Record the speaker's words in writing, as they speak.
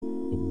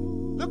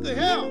Look at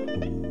here.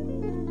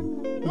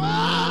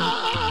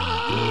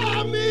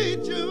 I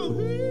meet you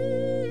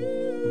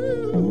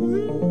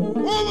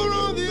over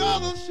on the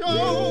other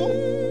shore.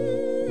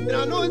 And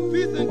I know it's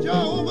peace and joy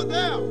over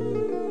there.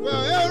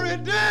 Well, every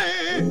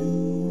day,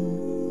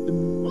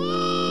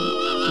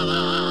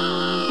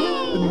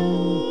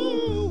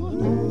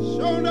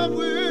 sure enough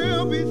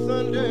will be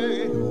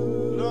Sunday.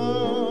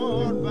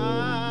 Lord,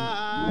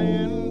 by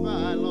and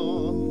by,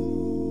 Lord,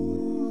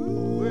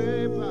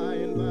 way by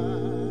and by.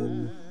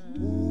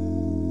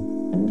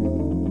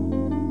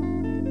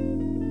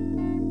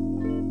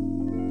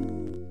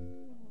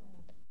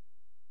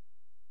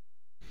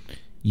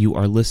 You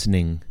are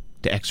listening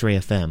to X-Ray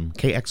FM,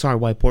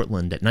 KXRY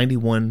Portland at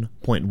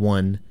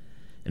 91.1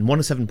 and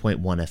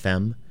 107.1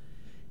 FM,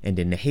 and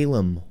in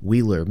Nehalem,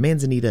 Wheeler,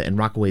 Manzanita, and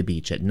Rockaway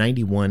Beach at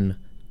 91.7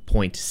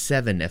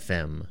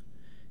 FM,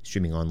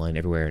 streaming online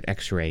everywhere at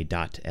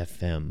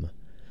xray.fm.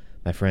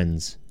 My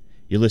friends,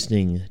 you're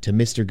listening to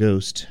Mr.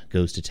 Ghost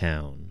Goes to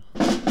Town.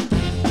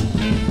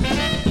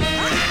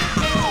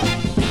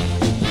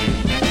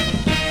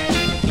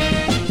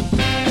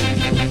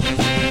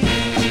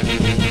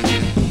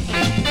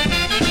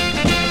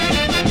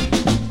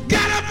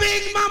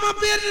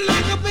 Built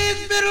like a big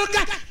fiddle,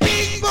 got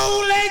big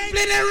bow legs,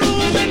 plenty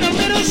room in the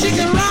middle. She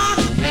can rock.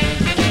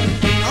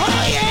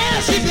 Oh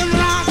yeah, she can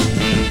rock.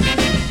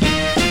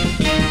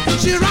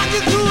 She rock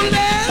you cool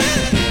lady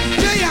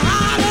till your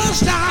heart don't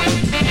stop.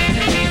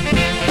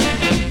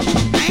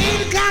 I ain't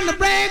the kind of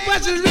brag,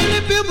 but she's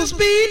really built for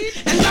speed.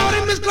 And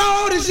Lordy, Miss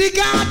Claudia, she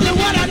got the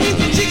what I need.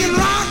 She can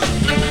rock.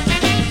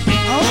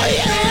 Oh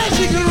yeah,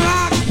 she can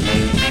rock.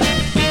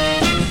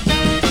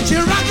 She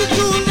rock you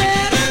cool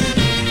lady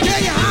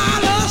till your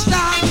heart don't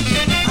stop.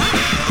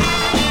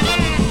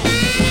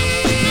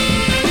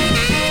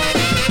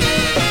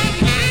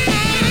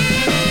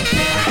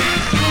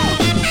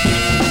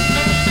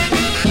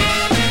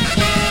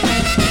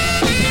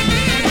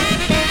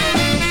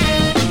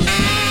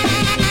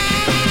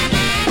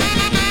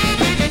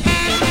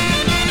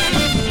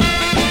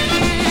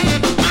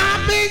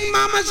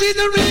 She's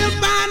a real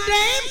fine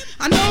dame.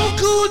 I know,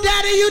 cool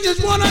daddy, you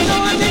just wanna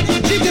know her name.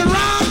 She can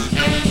rock.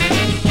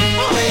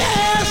 Oh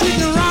yeah, she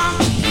can rock.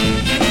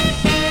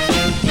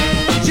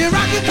 She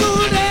rock you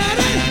cool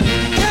daddy.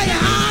 Tell you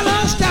how to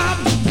stop.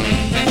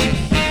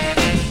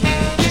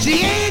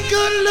 She ain't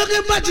good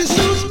looking, but she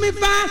suits me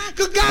fine.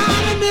 Cause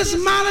God and Miss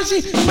Molly,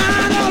 she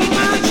mine, all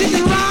mine. She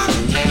can rock.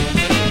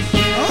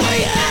 Oh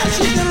yeah,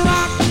 she can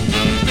rock.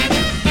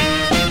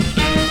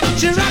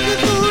 She rock you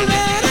cool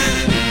daddy.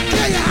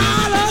 Tell you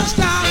how to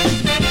stop.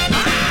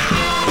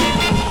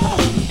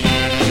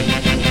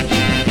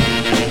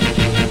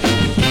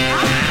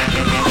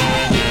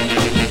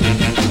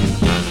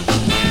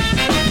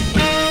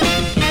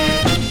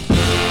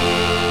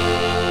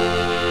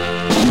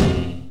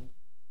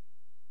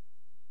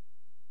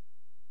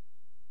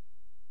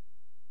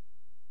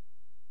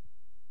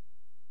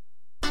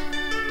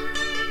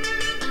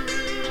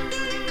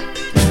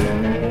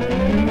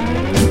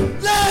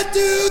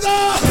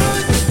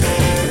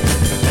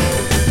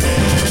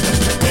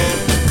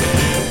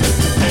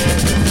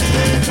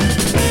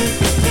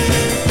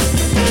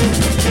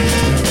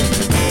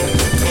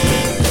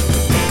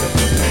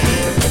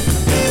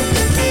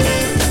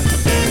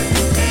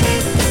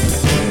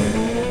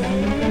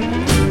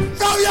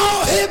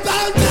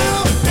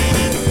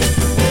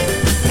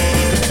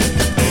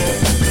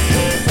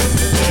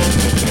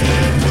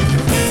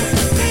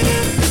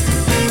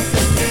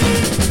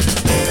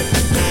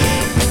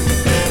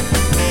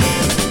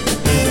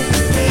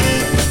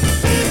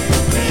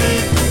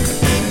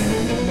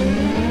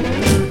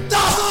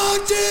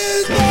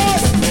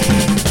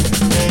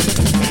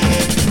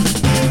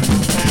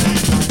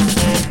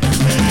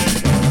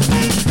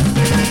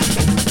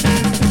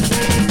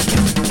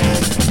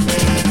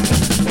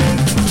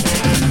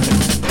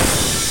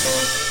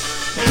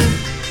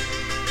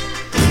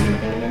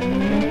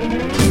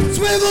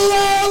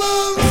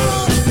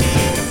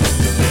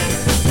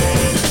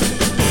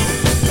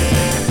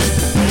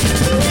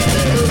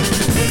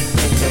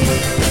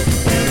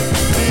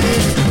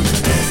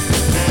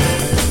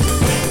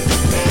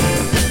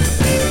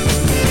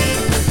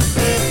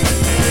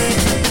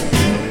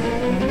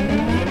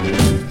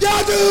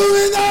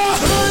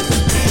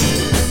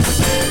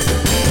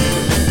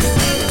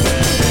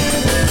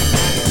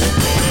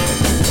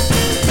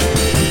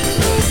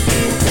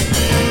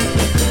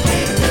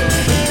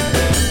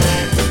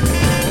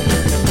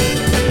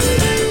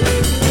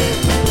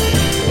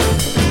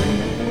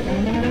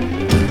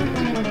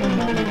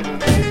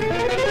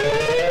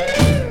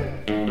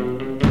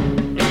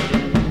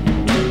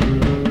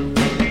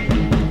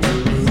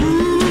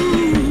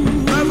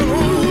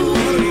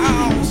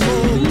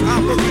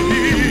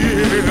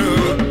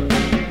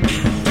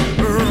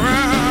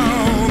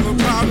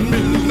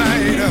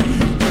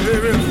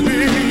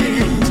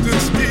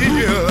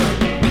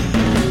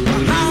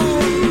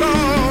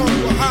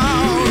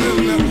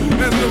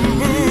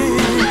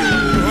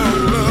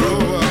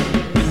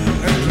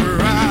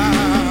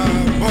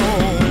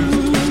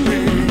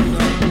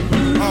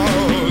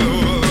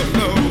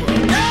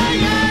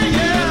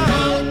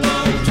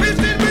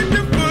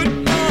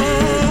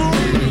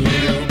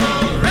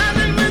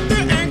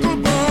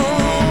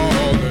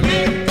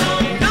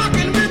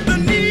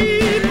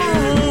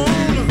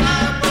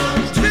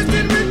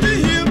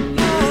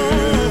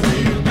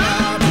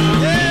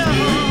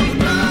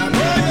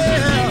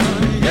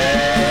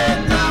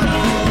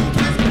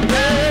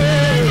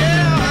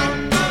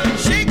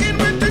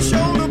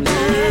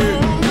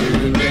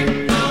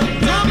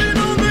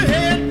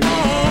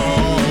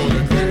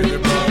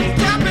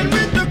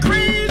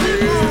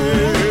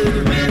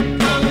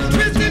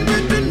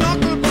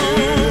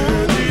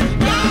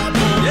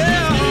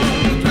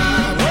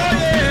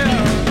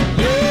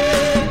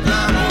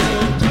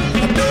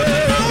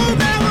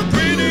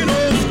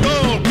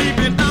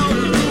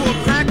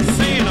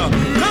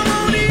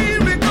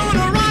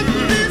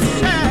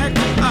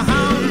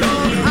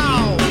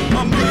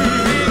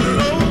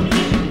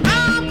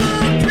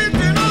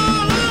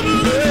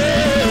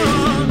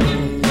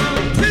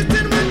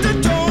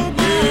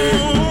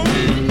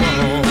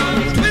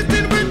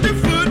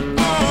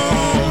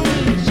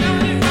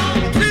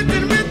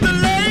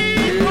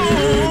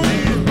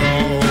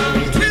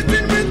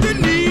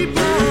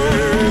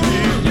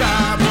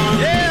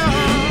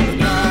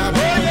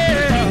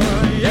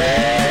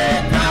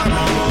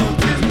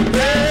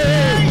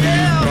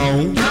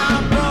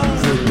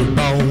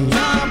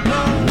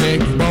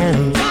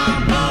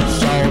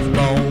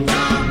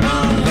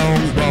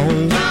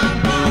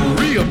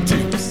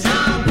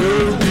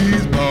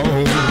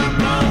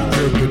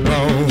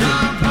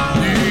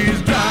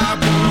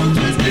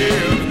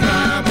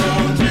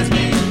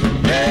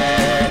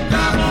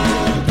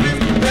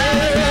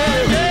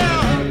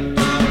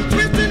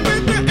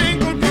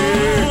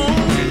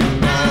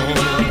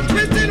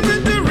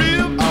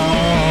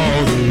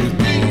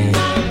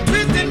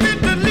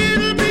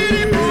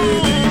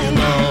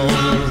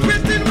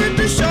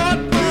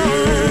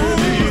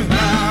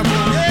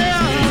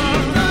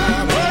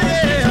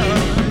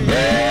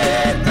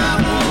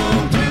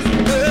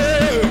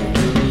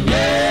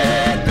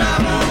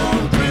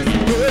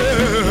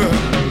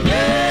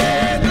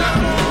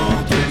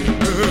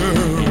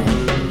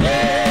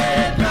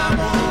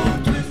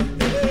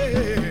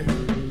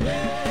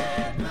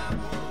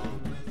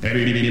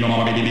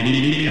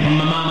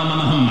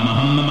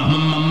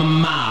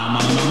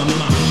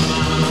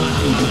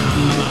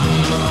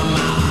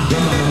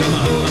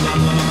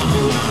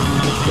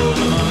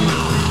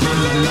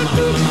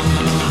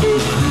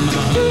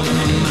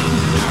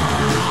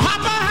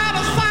 Papa had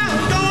a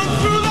sound going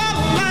through that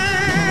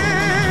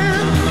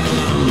land.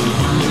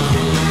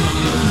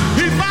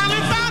 He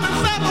finally found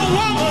himself a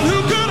woman who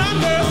could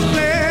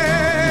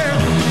understand.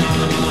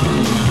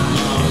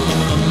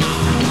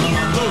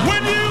 But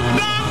when you've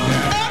done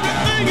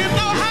everything you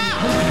know how,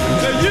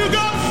 then you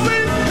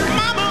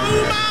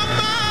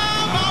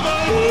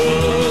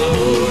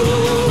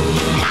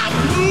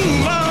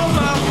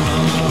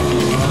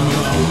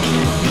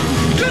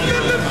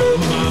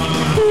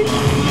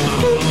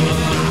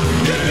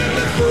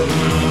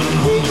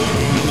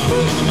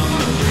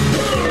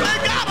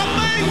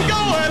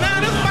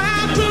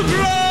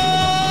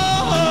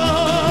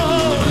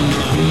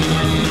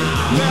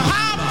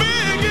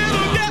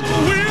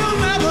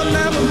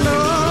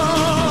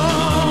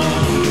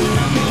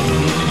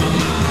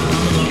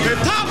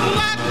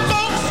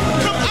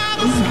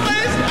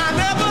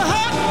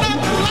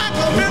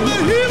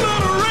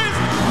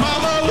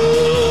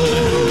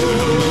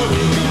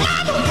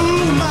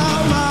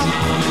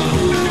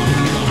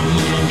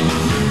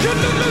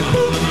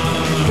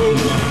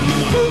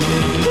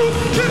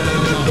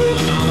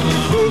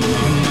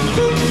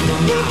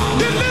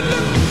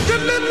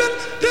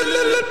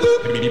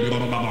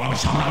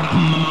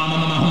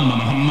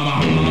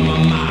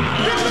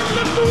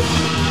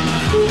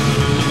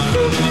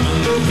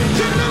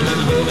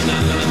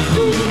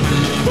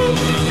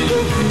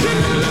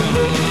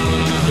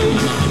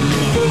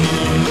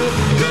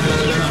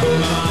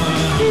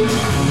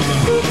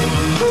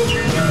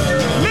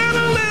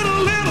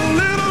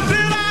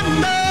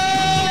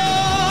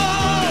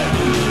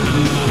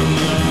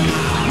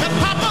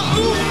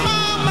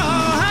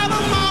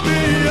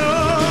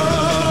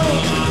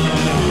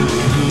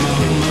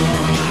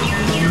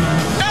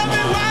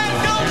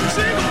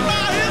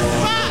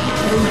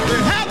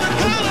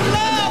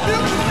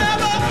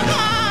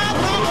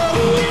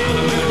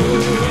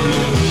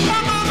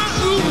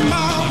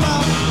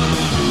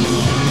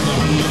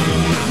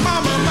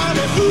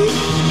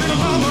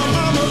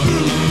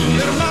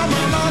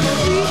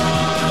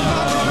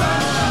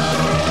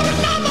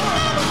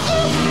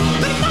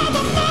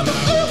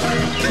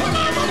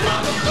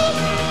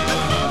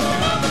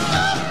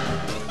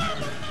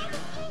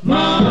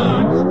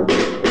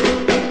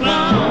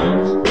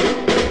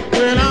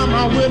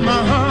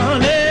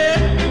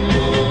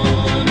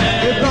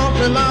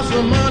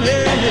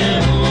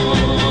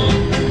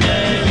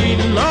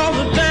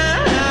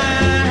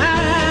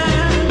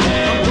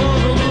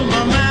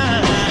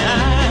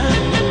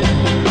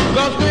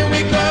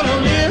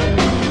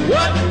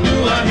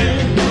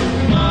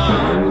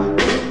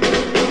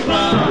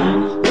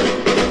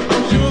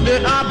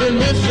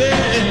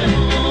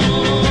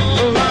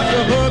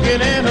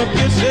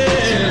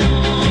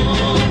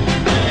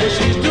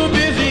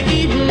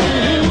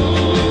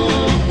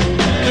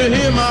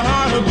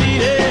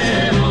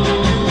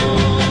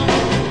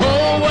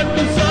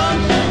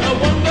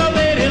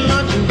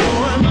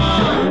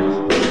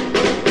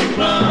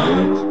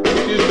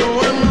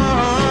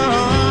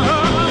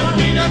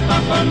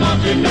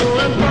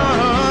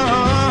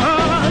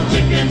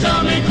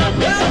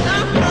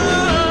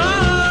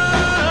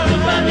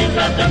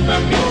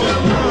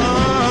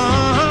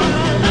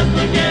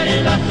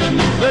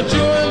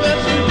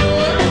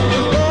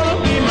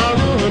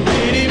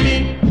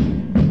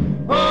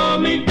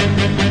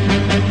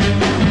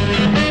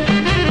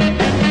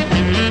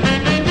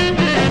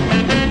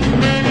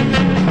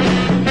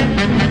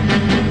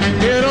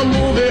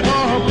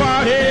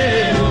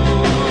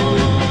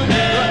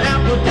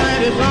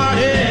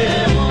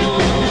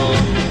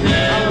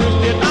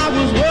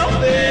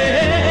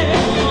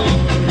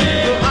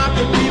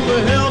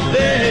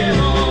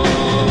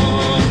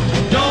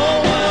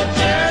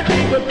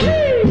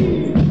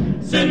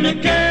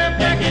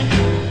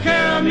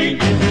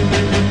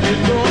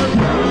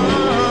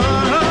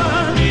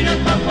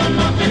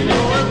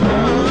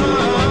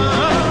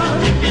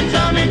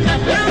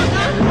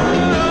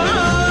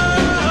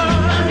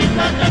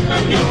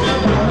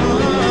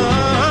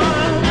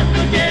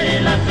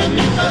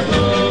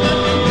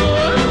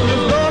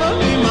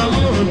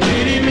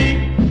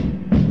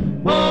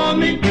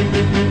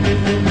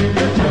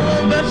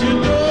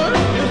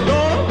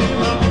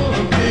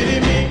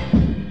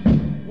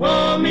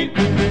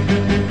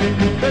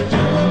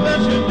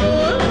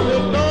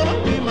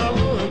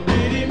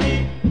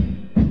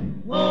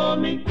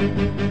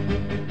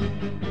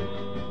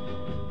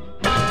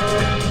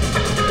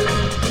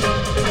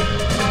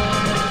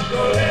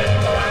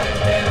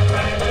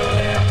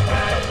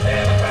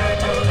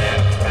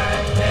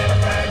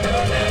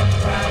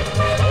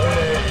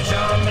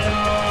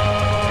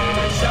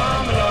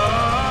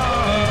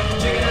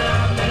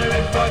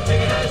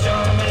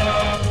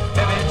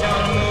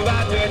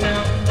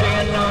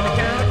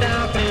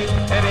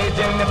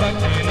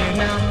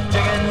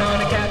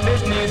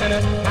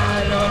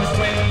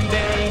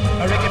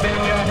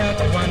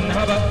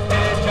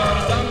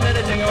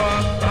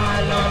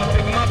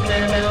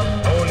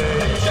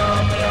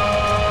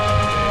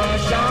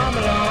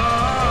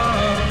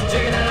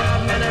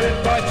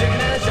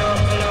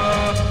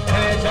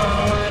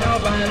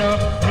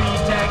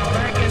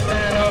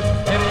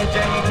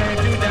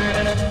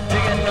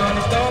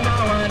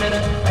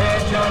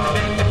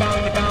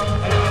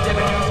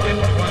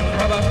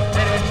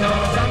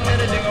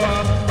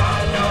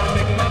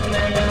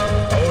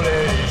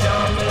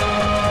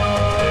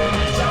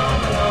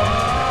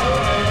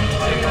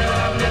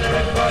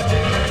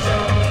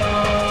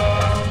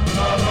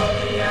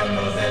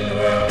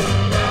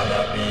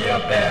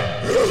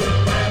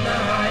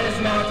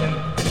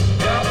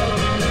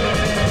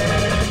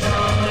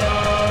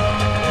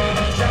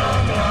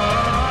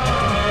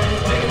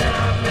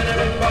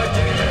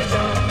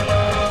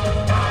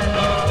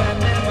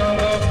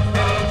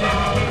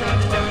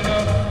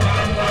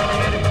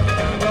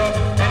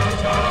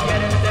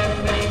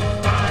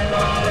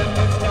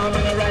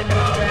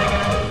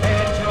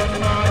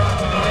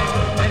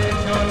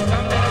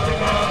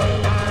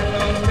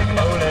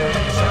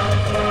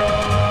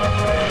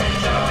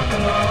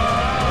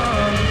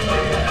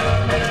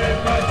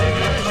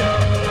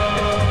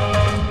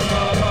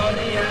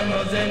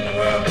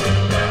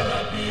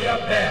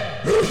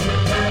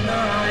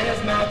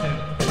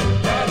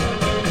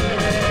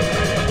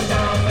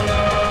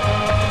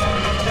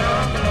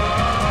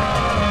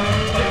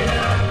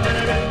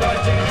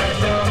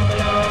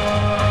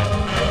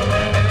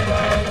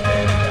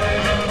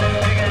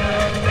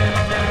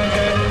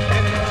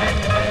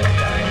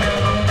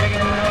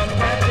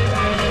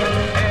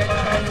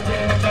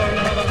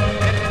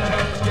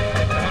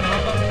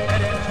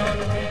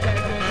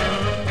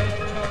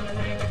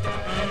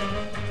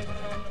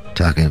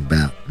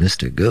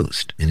Mr.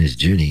 Ghost in his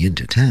journey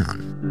into town.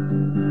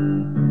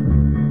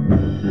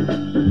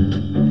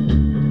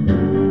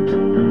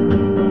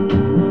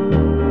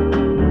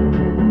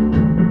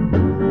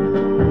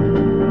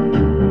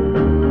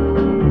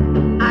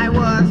 I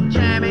was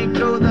jamming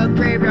through the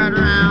graveyard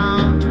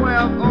around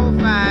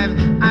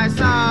 12:05. I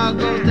saw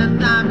ghosts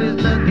and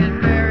zombies looking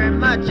very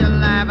much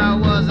alive. I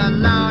was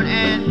alone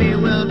and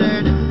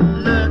bewildered,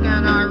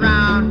 looking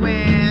around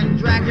when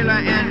Dracula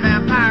and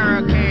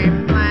Vampire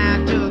came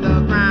flying to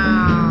the ground.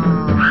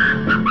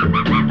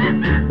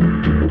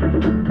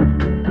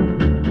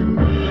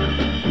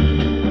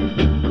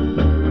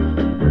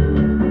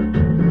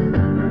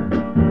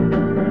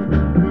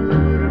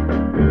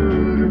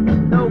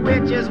 The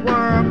witches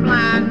were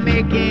blind,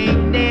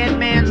 making dead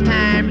man's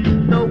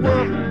time. The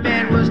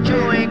wolfman was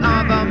chewing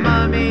on the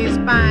mummy's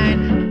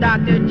spine.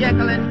 Dr.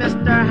 Jekyll and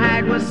Mr.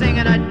 Hyde was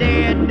singing a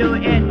dead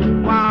duet,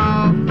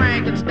 while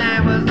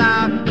Frankenstein was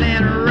out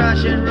playing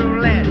Russian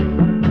roulette.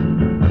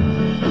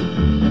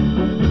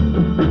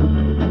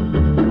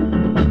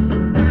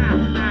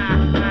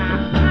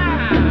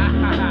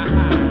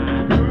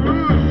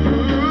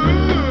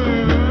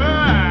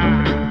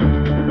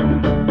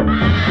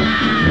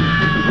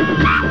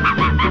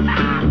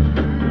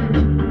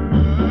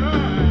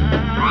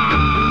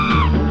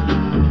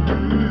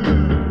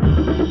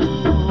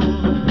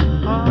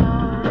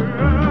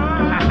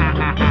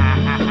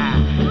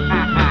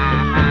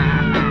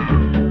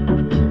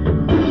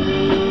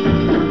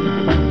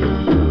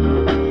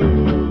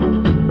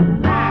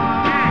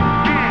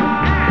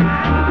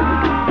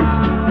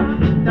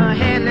 The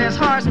headless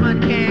horseman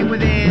came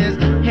with his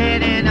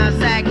head in a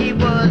sack. He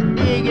was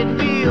digging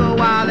me a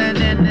while and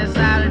then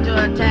decided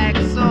to attack.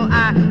 So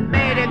I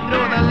made it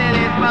through the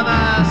lilies for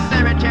the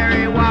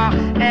cemetery wall.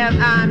 As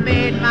I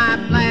made my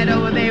flight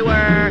over, they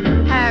were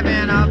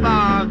having a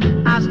ball.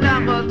 I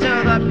stumbled to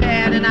the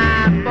pad and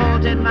I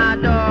bolted my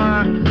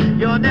door.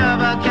 You'll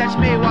never catch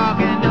me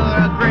walking to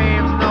the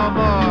graves no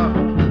more.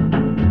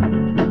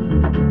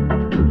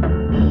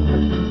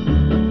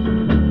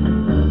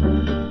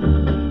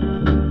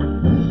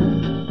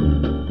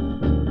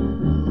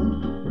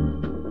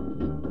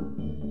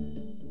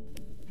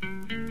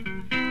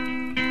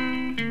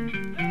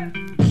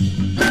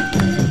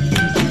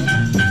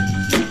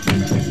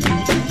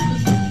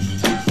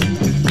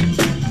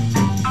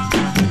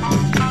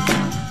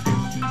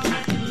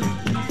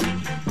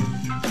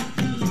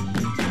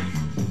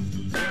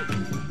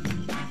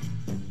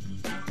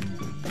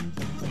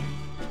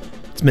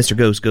 It's Mr.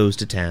 Ghost Goes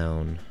to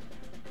Town.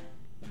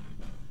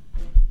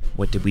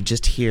 What did we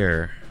just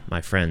hear, my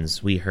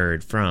friends? We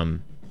heard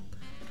from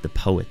the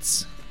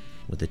Poets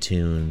with a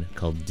tune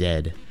called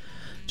Dead,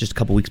 just a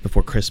couple weeks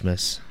before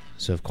Christmas.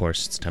 So, of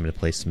course, it's time to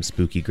play some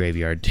spooky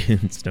graveyard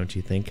tunes, don't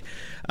you think?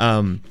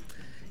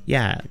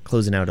 Yeah,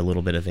 closing out a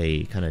little bit of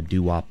a kind of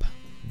doo-wop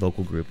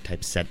vocal group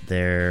type set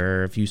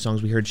there. A few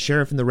songs we heard.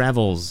 Sheriff and the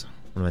Ravels,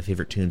 one of my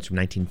favorite tunes from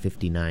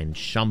 1959.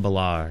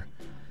 Shambhalar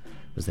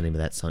was the name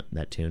of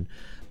that tune.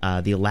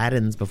 The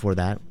Aladdins before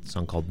that, a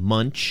song called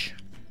Munch.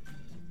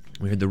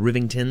 We heard the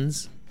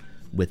Rivingtons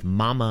with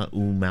Mama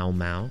Ooh Mau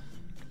Mau,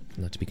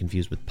 not to be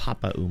confused with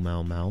Papa Ooh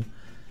Mau Mau.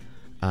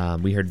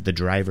 We heard the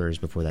Drivers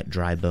before that,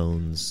 Dry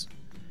Bones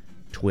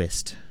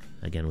Twist,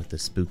 again with the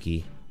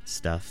spooky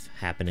stuff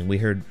happening. We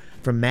heard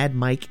from Mad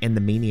Mike and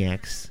the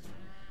Maniacs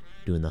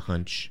doing the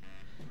Hunch,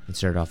 and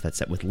started off that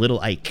set with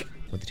Little Ike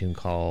with a tune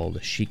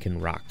called She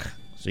Can Rock.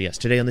 So yes,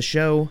 today on the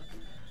show,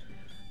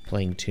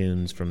 playing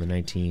tunes from the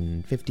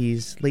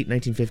 1950s, late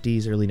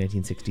 1950s, early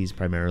 1960s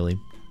primarily.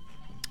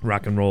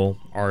 Rock and roll,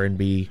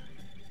 R&B,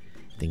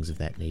 things of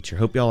that nature.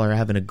 Hope y'all are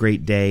having a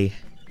great day,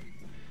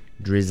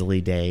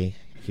 drizzly day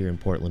here in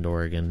Portland,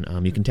 Oregon.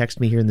 You can text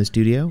me here in the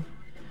studio,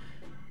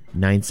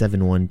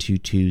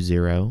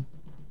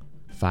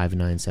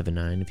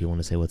 971-220-5979 if you want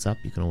to say what's up.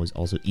 You can always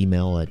also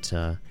email at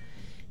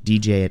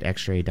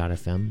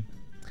dj@xray.fm.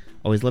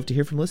 Always love to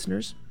hear from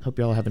listeners. Hope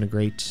y'all are having a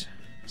great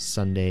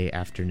Sunday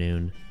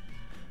afternoon.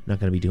 Not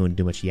going to be doing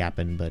too much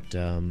yapping, but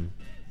I'm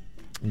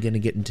going to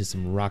get into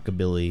some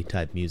rockabilly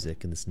type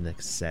music in this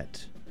next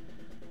set.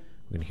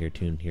 We're going to hear a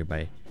tune here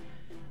by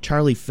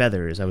Charlie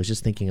Feathers. I was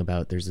just thinking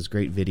about, there's this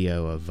great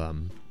video of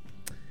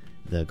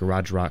the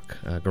garage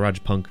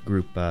punk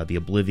group, the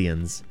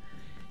Oblivions.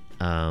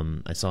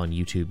 I saw on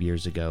YouTube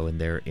years ago,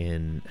 and they're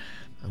in,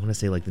 I want to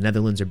say like the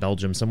Netherlands or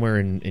Belgium, somewhere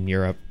in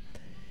Europe,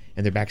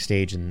 and they're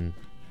backstage, and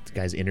the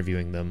guy's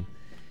interviewing them,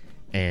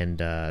 and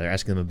they're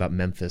asking them about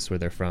Memphis, where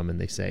they're from,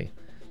 and they say,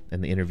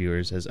 and the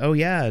interviewer says, "Oh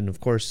yeah, and of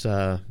course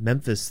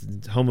Memphis,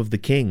 home of the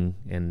king."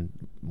 And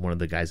one of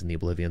the guys in the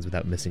Oblivions,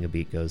 without missing a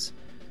beat, goes,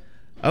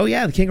 "Oh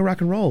yeah, the king of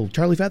rock and roll,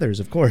 Charlie Feathers,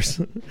 of course."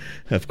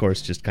 Of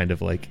course, just kind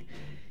of like,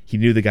 he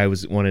knew the guy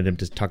wanted him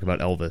to talk about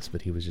Elvis,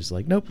 but he was just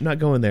like, "Nope, not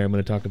going there. I'm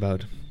going to talk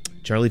about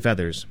Charlie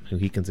Feathers, who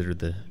he considered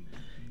the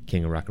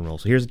king of rock and roll."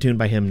 So here's a tune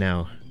by him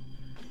now,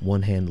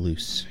 One Hand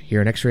Loose.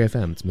 Here on X-Ray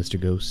FM, it's Mr.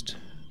 Ghost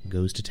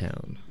Goes to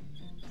Town.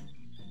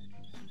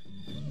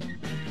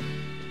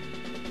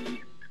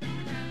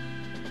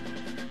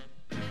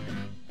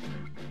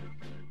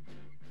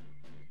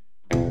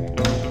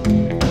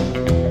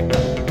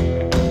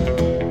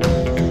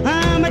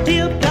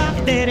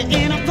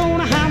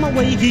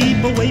 highway,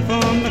 keep away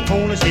from the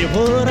corners. Hear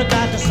what I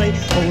got to say.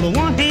 Hold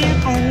one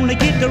hand only,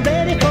 get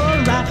ready for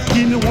a ride.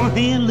 Give me one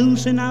hand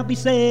loose and I'll be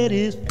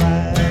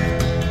satisfied.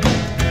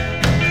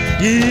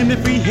 Give me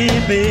free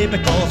hand, baby,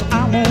 cause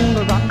I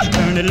wanna rock.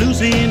 Turn it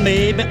loose in,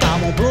 baby,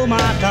 I won't blow my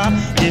top.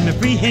 Give me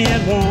free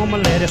hand,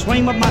 woman, let it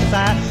swing by my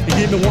side.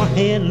 Give me one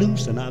hand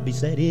loose and I'll be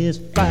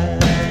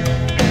satisfied.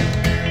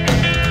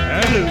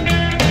 Hallelujah.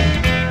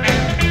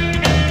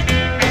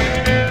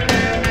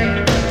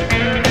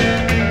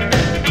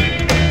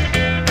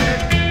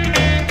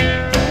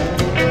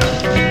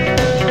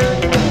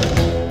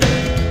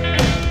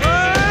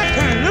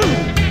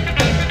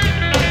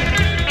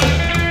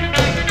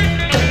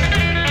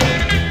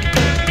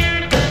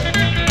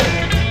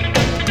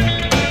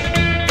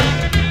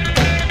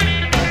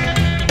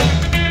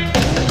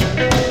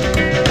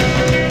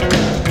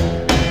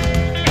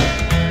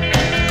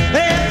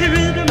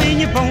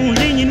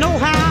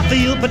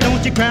 But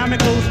don't you cry me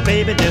close,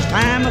 baby, this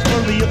time is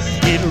for real.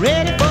 Get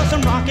ready for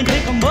some rockin',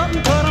 pick 'em up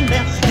and cut 'em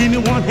down. Give me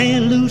one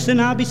hand loose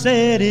and I'll be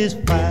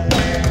satisfied.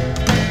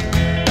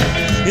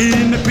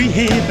 Give me free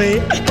hand,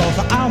 baby, cause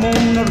I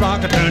wanna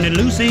rock. Turn it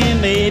loose in,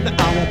 baby,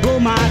 I won't blow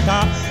my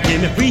top.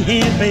 Give me free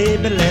hand,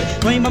 baby, let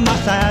it swing by my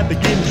side.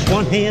 But give me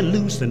one hand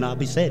loose and I'll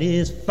be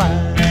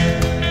satisfied.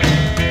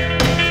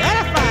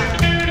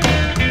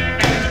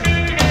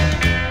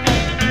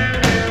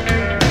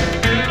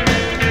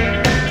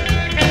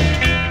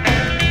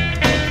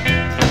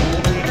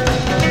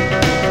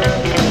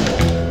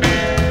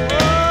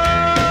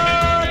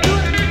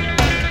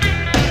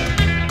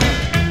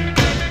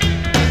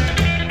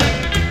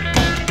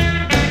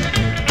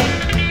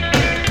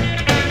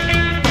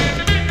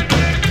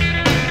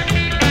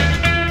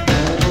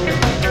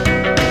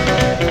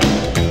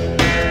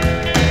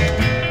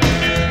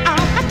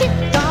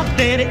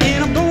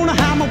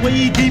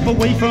 Keep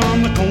away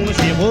from the corners,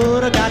 hear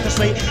what I got to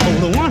say.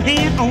 Hold one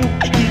hand on,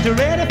 get you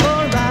ready for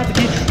a ride.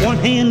 Get one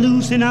hand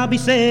loose and I'll be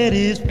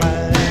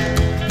satisfied.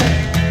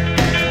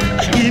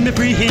 Give me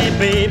free hand,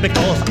 baby,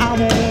 cause I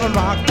wanna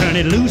rock. Turn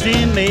it loose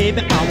in,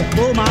 baby, I won't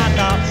blow my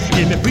top.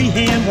 Give me free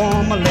hand,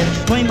 woman, let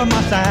it swing by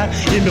my side.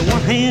 Give me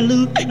one hand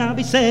loose and I'll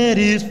be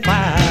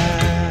satisfied.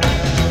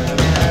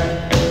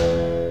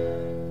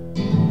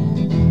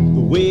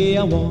 The way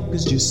I walk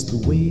is just the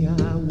way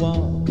I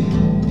walk.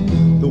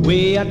 The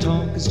way I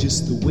talk is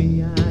just the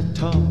way I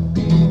talk.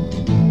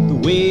 The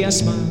way I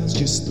smile is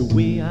just the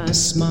way I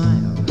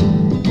smile.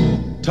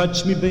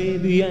 Touch me,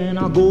 baby, and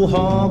I'll go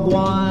hog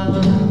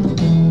wild.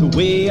 The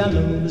way I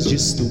love is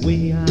just the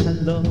way I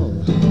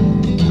love.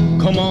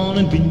 Come on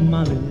and be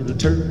my little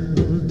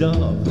turtle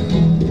dove.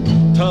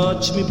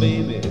 Touch me,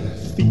 baby,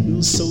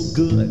 feels so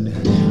good.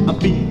 I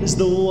feel as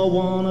though I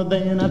wanna,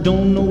 then I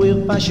don't know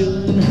if I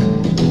should.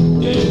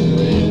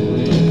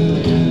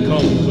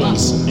 Come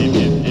close,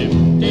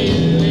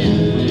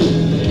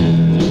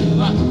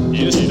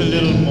 just a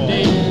little more.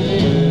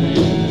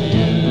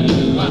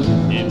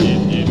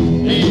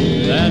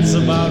 That's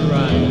about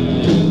right.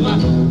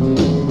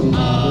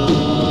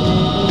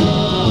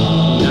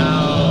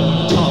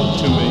 Now talk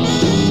to me.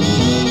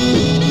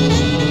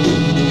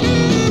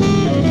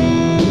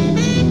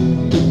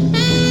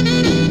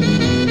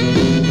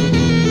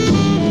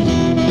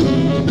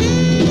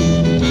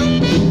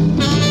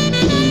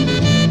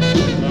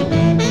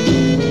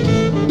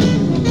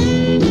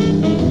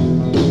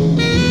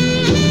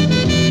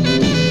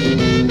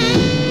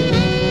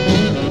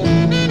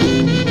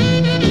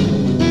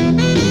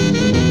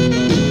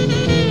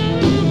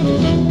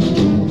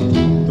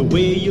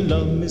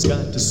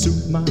 Got to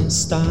suit my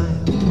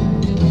style.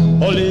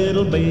 Oh,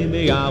 little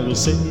baby, I will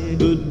say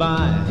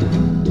goodbye.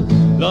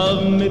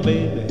 Love me,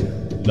 baby,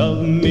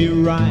 love me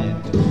right.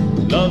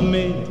 Love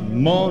me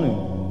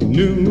morning,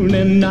 noon,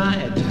 and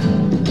night.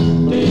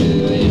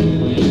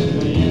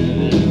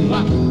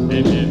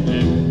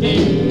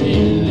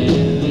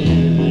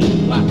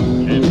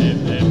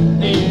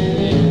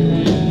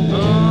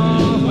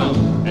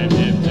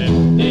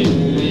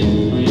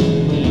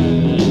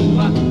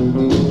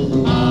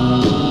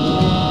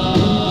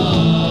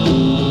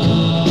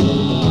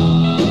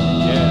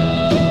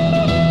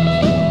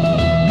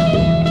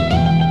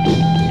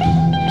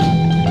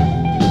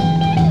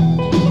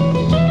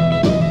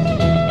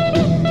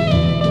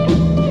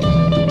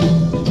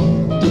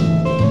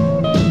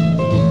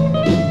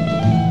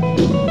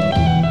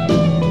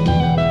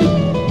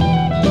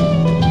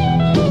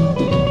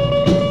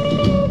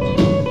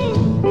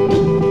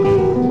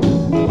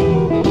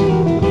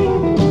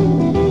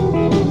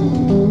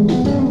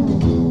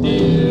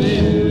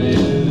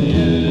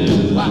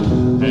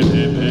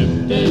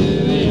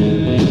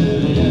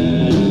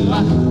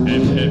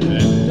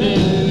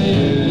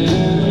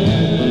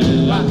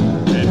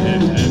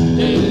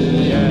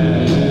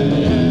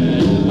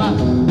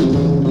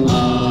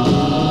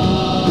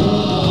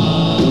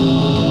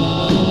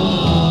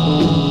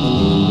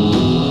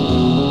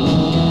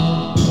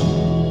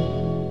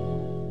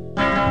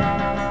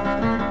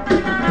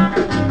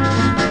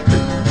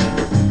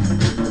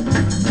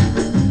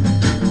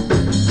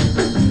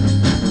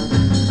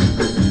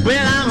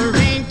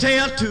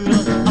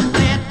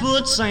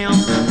 Neighborhood Sam.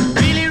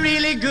 Really,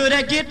 really good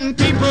at getting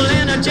people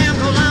in a jam,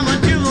 'cause I'm a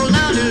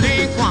juvenile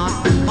delinquent.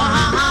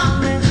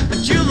 A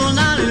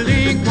juvenile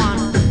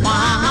delinquent.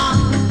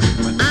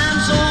 But I'm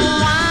so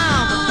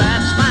wild, but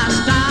that's my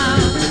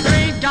style.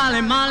 Great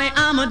golly molly,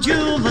 I'm a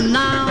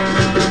juvenile.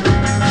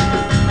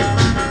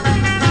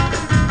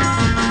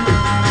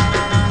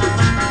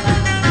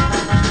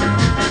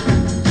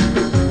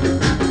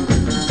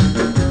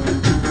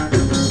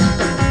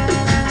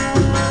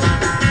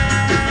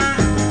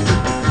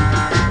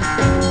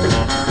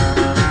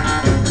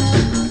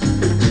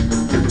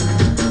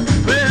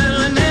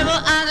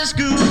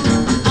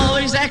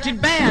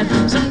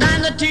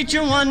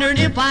 Teacher wondered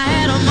if I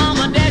had a mom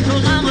or dad,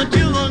 'cause I'm a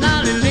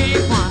juvenile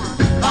delinquent.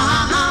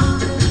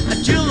 A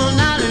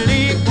juvenile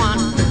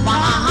delinquent.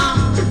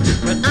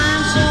 But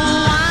I'm so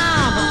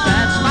wild, but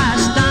that's my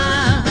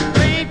style.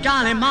 Great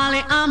golly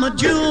molly, I'm a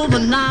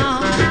juvenile.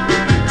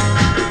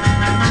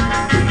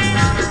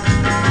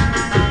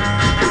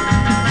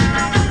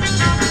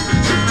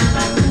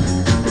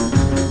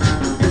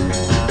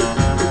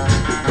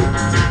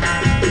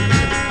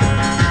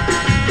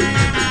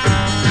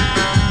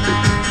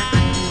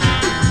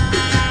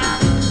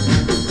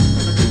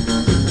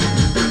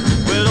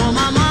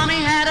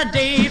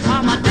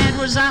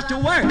 Out to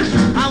work,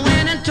 I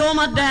went and told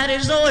my daddy,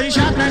 so he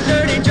shot that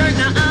dirty jerk.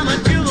 Now I'm a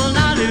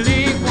juvenile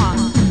delinquent.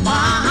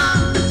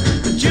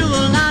 A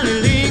juvenile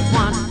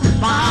delinquent.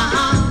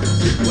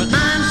 Well,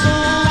 I'm so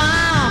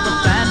wild, but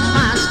that's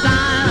my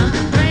style.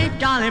 Great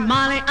golly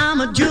molly, I'm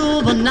a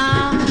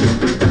juvenile.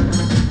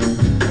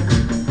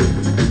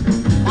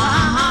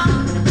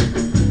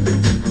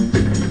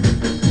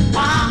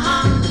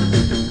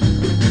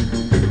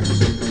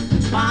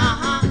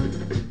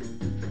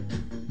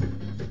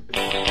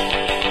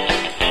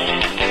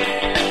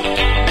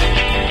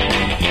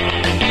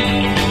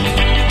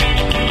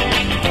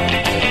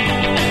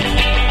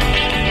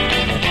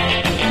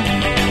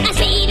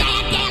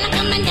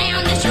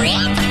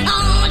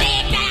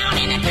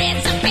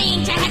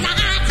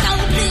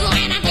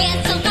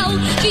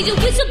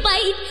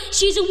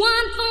 She's a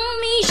one for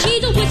me,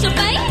 she's a whistle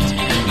bait.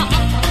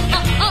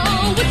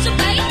 Whistle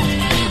bait.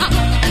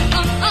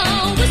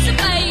 Whistle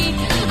bait.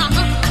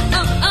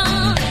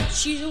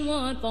 She's a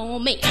one for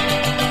me.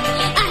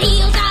 Her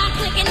heels are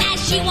clicking as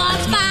she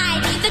walks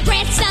by. The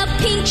dress of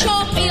pink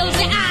sure fills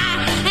the eye.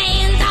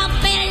 Hands are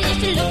bent just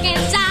to look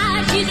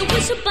inside. She's a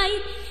whistle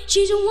bait.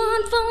 She's a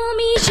one for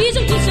me, she's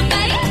a whistle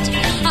bait.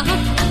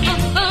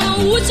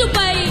 Whistle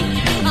bait.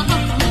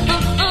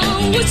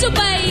 Whistle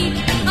bait.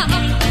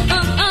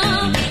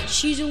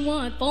 She's a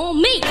one for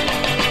me.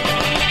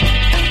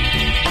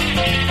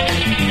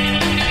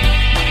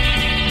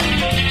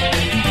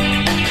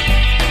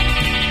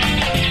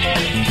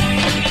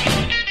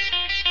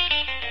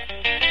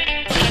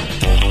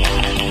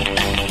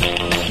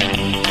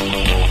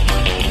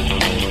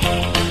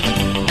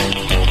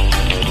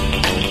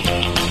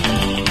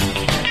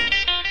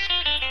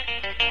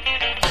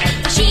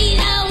 She's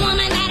a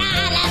woman that I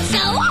love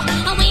so.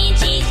 When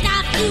she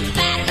stops to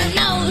pat her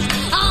nose,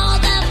 all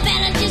the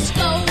fellas just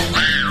go,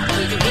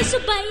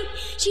 whistle bait.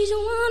 She's a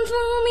one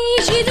for me.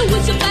 She's a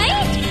whistle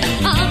bait.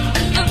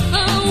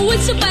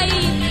 Whistle bait.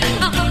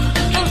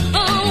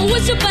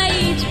 Whistle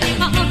bait.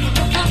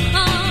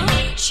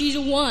 She's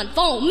a one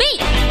for me.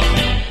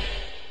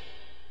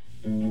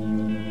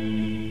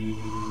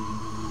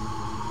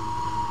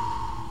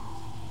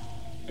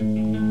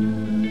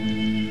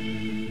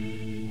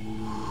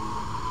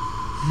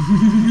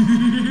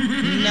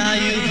 Now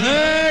you've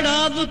heard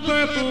of the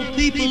purple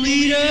people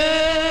eater,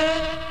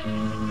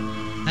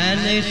 and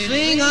they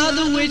sing of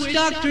the witch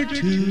doctor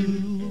too.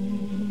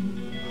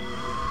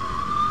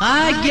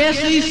 I guess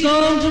these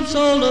songs have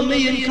sold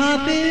 1,000,000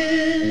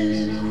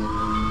 copies.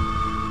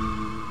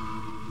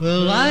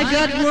 Well, I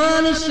got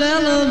one to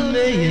sell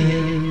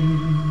 1,000,000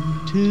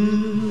 too.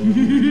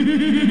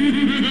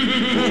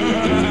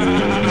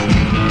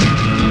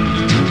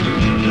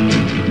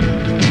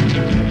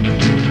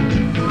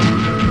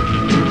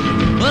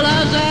 Well, I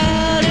was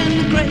out in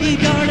the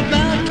graveyard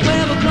about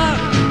 12 o'clock.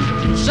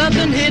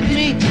 Something hit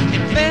me,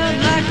 it felt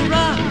like a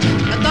rock.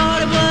 I thought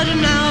it was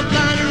an owl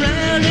flying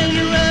around in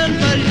the round,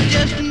 but it's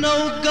just an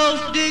old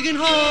ghost digging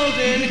holes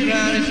in the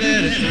ground. He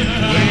said,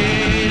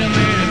 wait a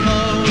minute,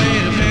 boy,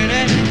 wait a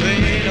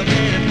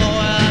minute, boy,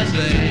 I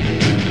say.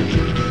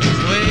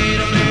 Wait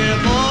a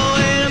minute, boy,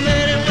 wait a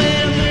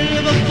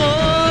minute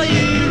before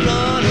you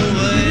run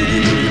away.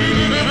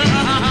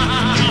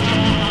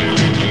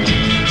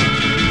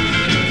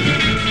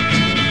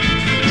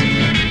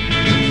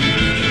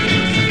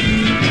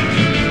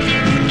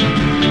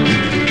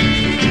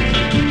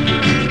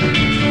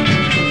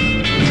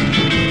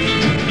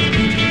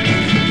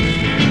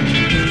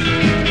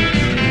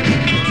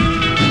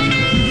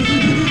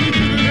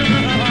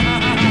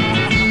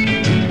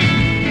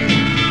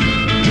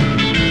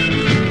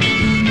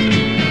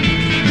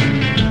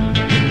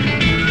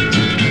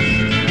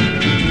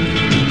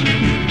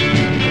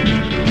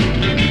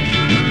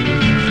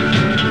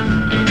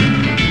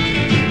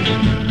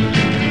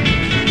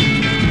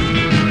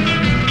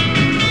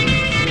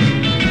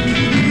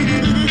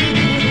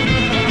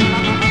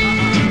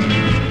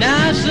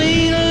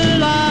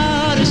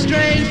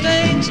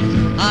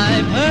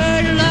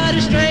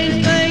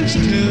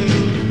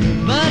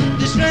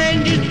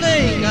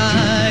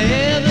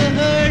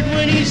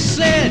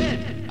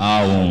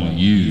 I want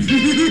you. Wait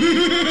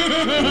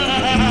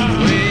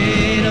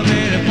a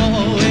minute,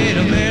 boy, wait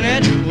a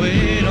minute,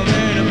 wait a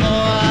minute, boy,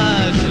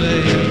 I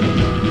say.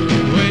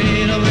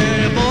 Wait a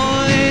minute,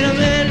 boy, wait a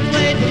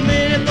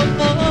minute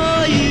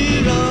before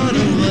you run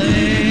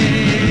away.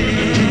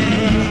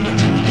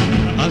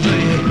 I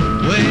say,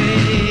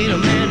 wait a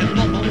minute,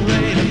 boy,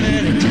 wait a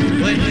minute,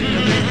 boy,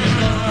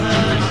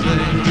 I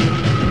say.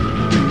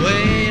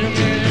 Wait a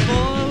minute,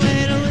 boy,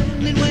 wait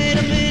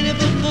a minute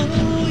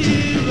before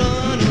you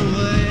run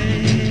away.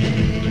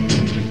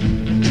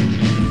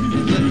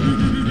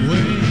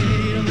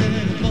 Wait a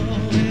minute, boy,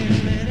 wait a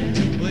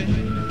minute, boy,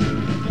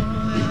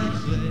 I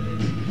say.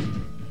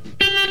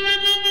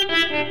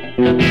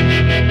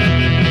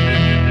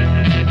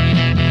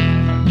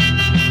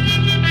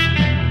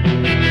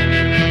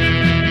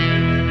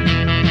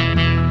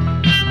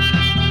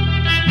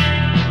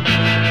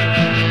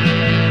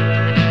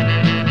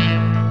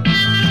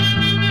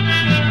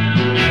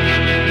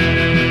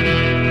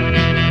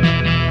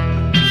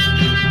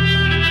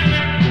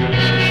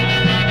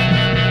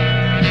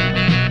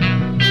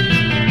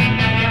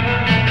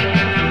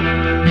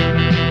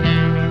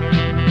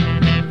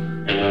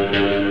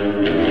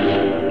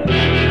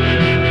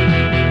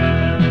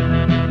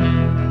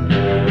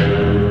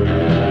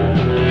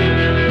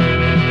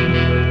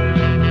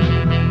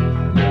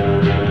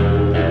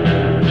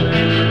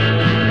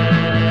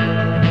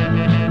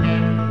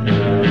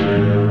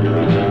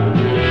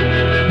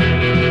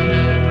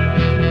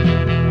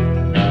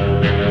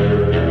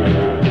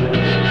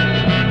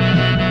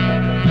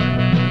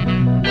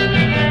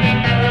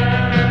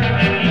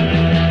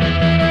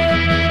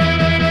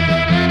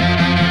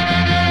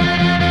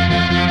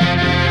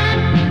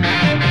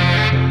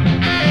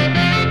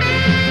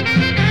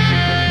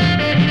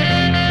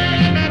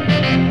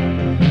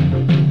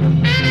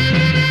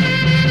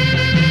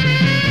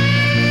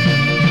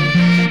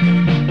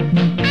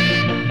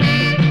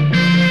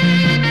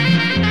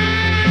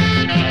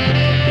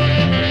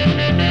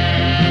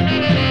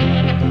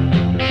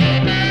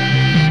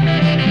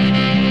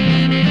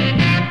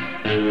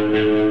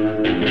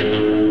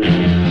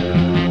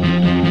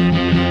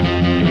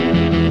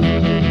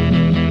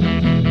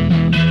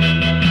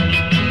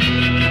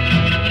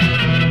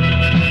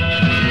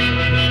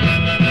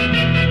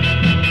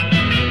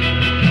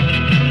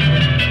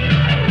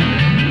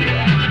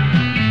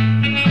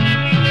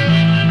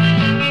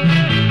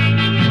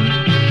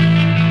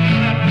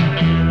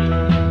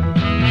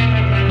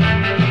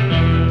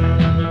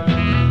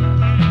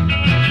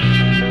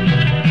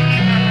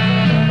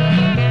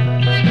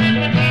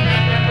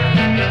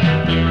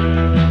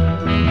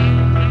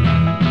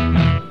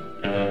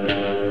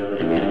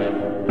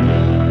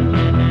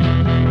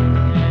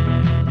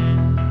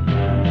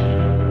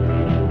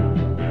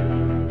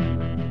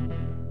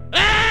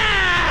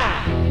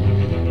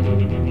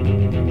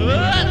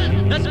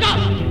 Let's go!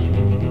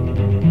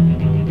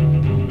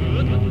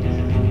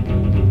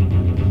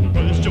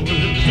 Where's your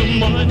lips of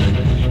mine?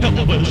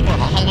 Where's my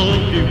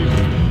holiday?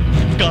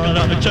 Got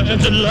out a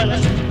chance at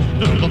last.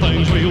 Do the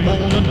things we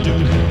wanna do.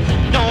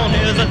 Don't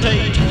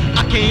hesitate,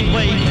 I can't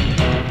wait.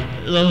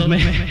 Love me.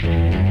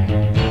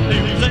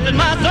 You set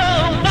my soul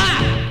on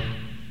fire.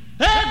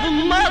 Every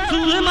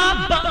muscle in my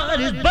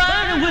body's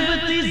burning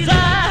with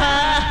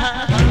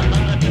desire.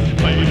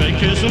 Baby,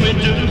 kiss me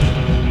too.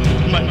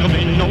 Make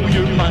me know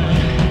you're mine.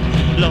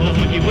 Love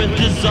me with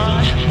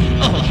desire.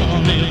 Oh,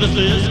 honey, this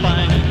is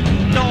fine.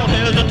 Don't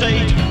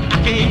hesitate, I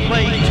can't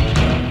wait.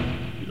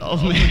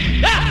 Love me.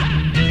 Ah!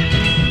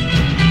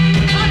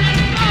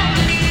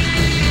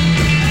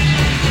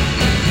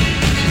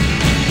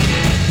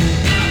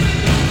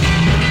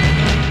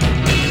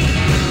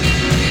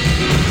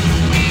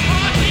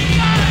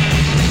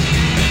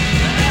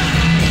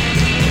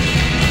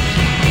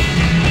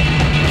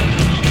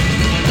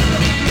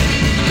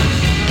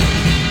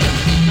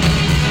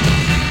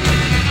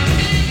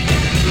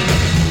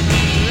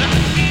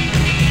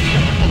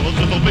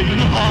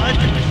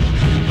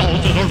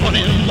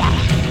 Running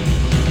wild,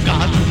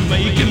 got to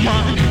make it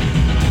mine.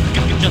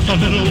 Got it just a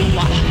little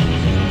while.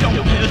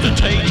 Don't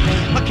hesitate,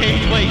 I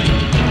can't wait.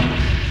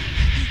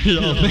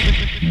 Love me,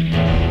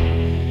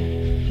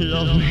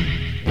 love me,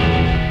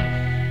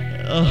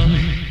 love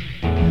me,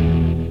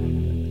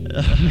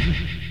 love me.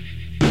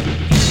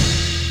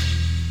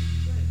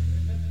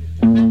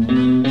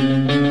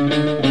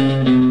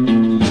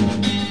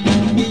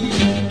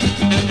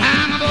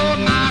 I'm aboard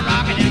my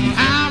rocket and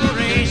power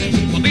race.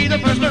 We'll be the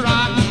first to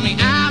rock.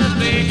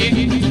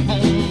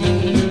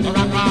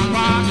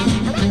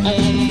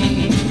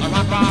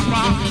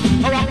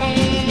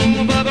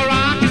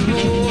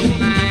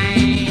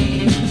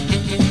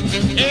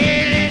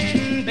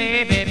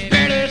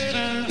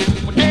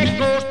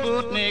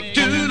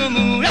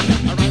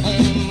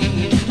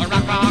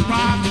 Rock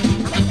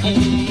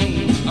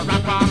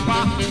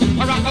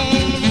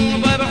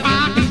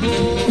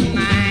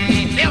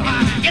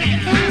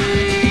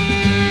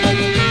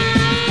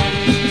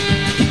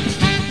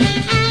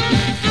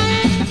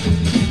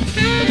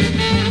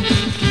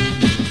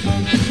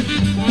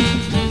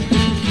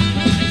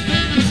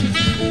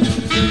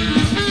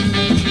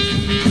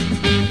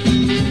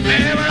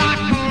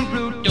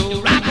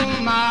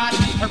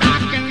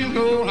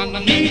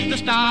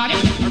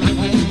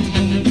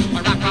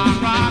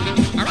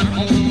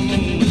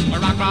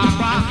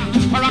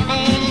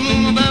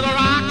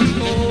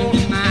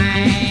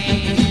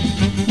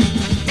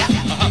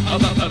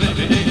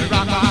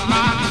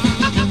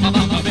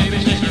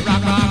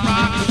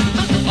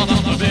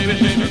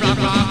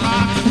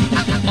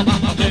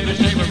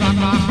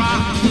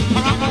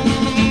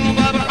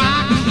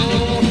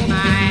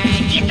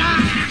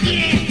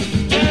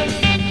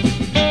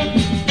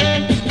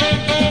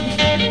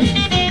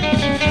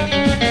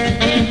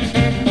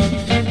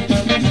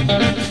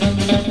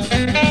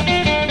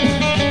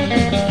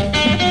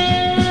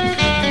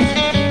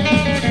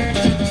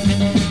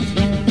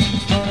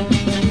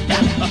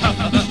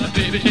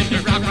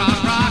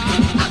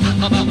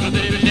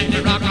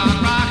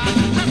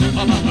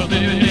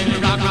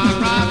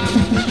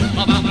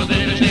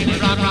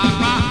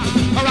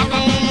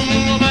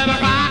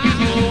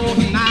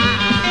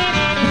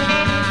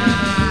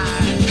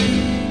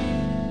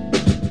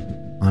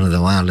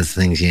wildest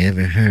things you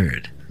ever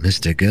heard.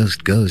 Mr.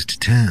 Ghost Goes to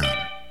Town.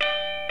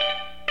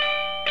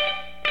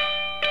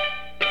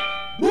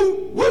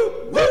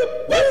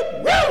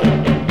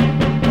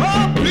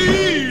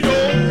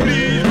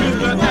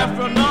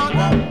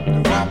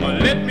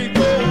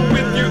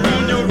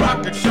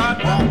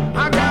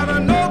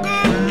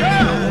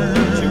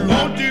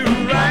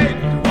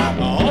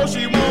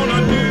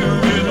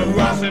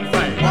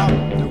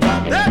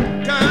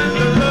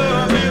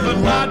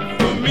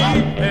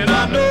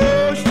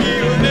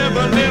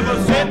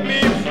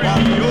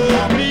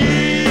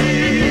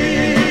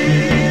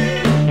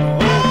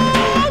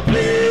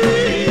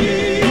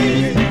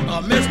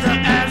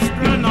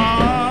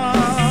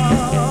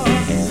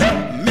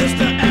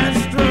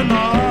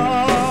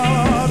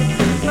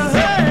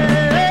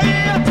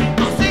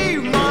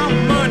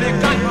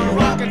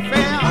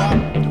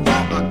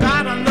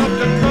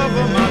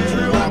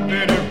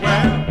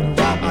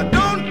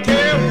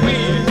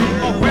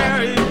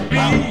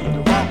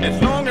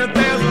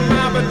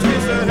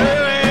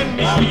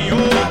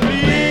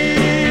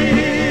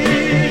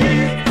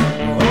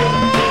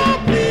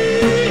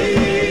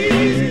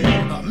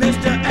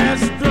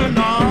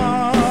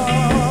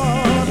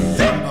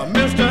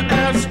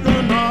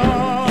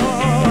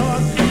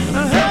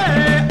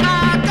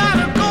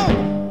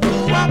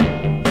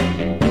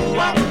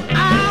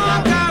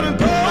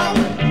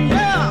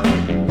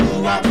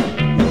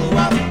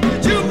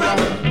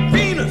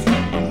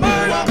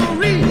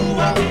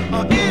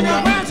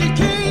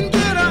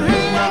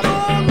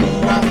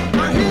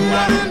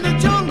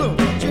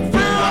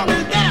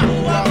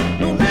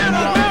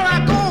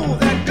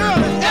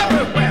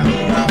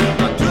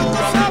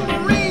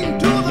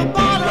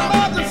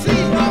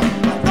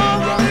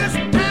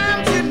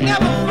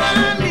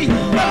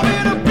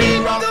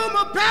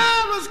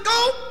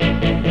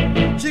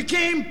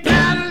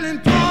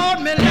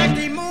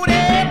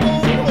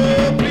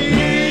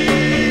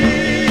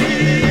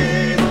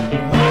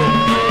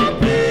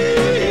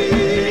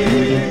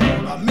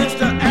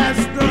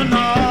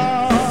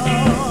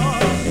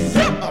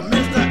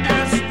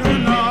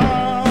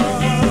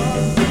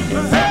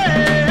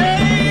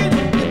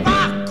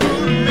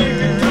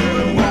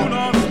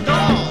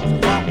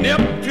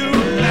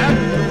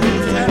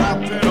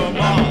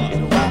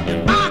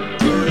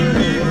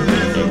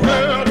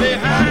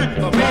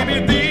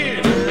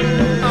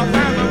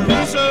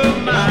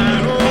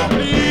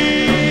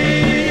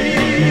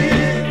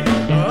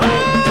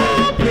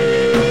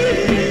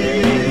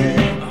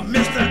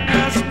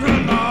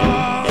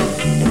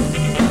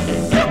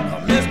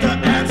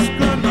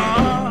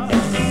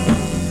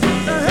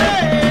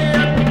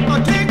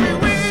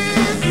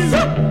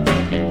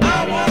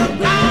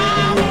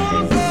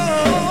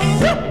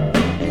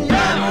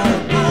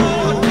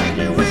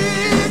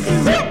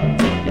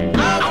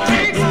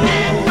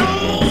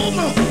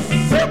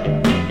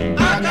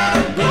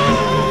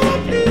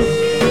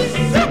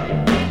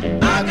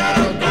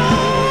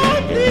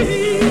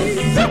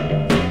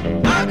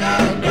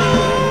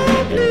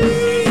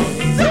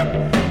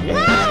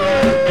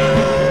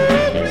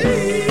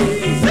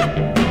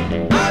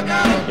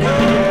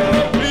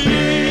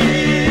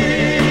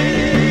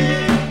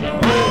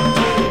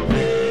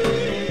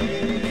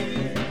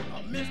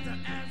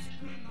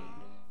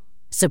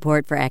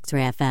 Support for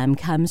X-Ray FM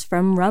comes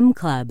from Rum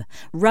Club.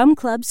 Rum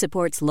Club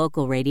supports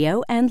local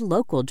radio and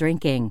local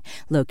drinking.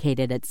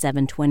 Located at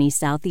 720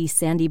 Southeast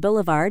Sandy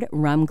Boulevard,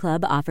 Rum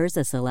Club offers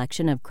a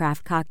selection of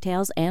craft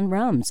cocktails and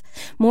rums.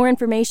 More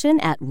information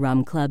at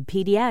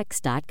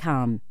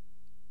rumclubpdx.com.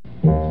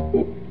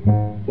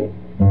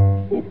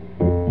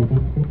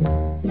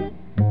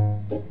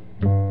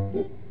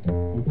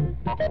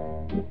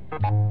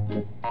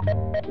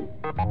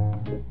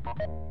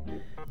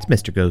 It's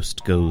Mr.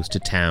 Ghost Goes to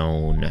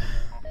Town.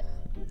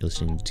 You're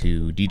listening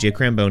to DJ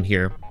Crambone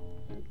here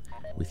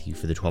with you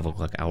for the 12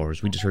 o'clock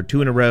hours. We just heard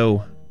two in a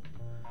row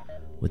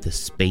with the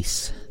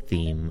space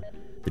theme.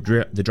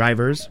 The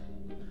Drivers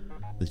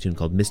with a tune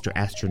called Mr.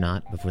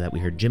 Astronaut. Before that we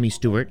heard Jimmy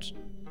Stewart,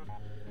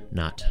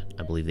 not,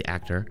 I believe, the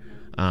actor,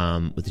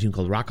 with a tune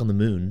called Rock on the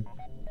Moon.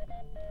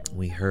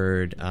 We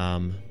heard a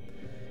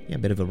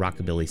bit of a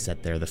rockabilly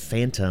set there. The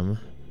Phantom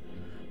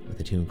with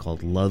a tune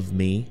called Love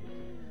Me.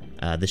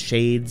 The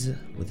Shades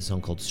with a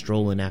song called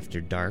Strollin' After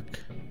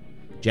Dark.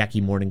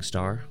 Jackie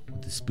Morningstar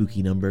with a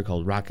spooky number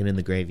called Rockin' in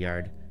the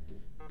Graveyard.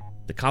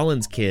 The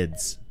Collins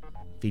Kids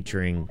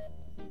featuring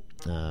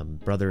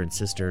brother and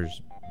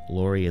sisters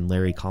Lori and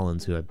Larry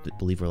Collins, who I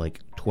believe were like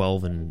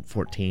 12 and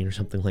 14 or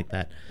something like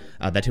that.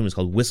 That tune was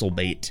called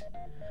Whistlebait.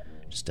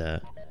 Just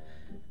a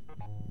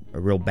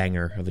real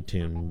banger of a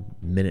tune.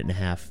 Minute and a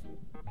half.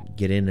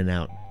 Get in and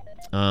out.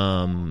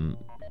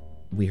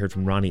 We heard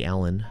from Ronnie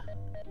Allen,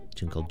 a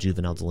tune called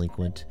Juvenile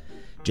Delinquent.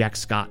 Jack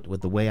Scott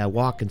with The Way I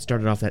Walk, and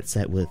started off that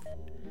set with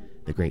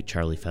the great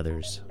Charlie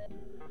Feathers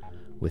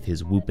with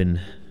his whoopin'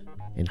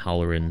 and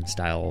hollerin'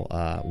 style.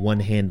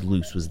 One Hand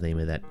Loose was the name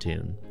of that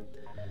tune.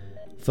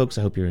 Folks,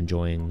 I hope you're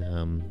enjoying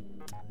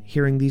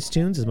hearing these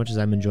tunes as much as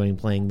I'm enjoying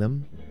playing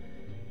them.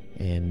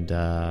 And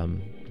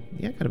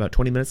got about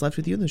 20 minutes left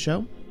with you in the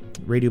show.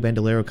 Radio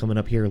Bandolero coming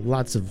up here.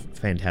 Lots of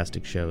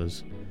fantastic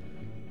shows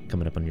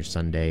coming up on your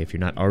Sunday. If you're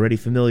not already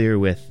familiar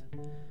with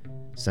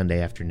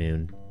Sunday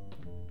afternoon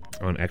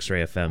on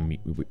X-Ray FM,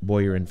 boy,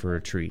 you're in for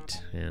a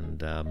treat.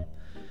 And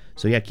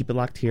so yeah, keep it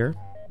locked here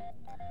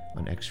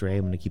on X-Ray.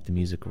 I'm going to keep the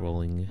music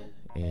rolling,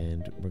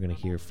 and we're going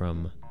to hear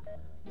from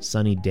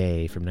Sunny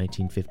Day from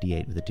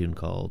 1958 with a tune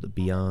called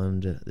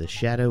Beyond the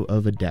Shadow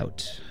of a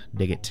Doubt.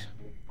 Dig it.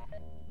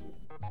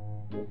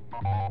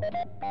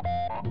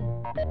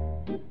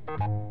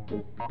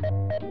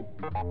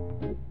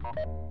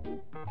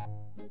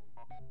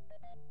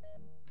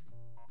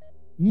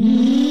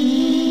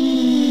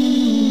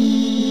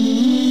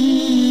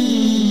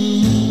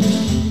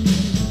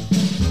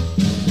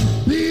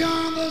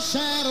 Beyond the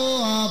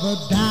shadow of a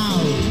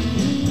doubt,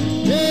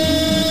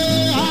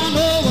 yeah, I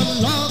know what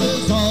love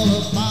is all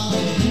about.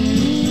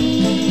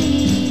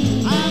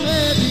 I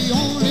may be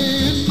only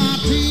in my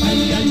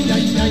teens,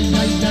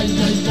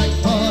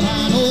 but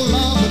I know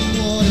love is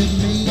what it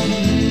means.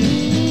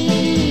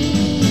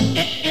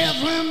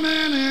 Every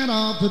minute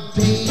of the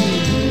day,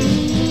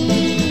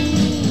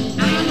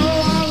 I know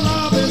our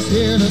love is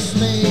here to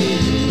stay.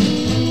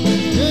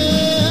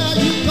 Yeah,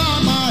 you got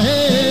my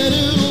head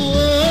in a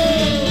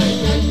whirl,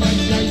 and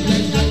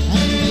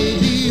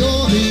maybe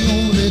you're the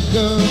only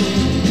girl.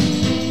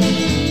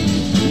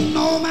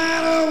 No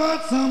matter what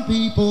some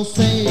people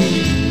say,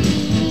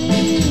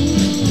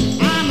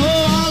 I know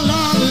our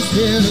love is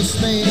here to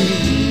stay.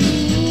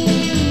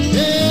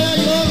 Yeah,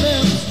 your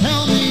lips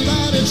tell me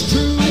that it's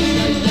true.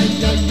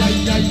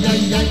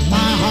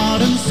 My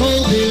heart and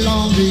soul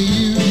belong to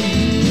you.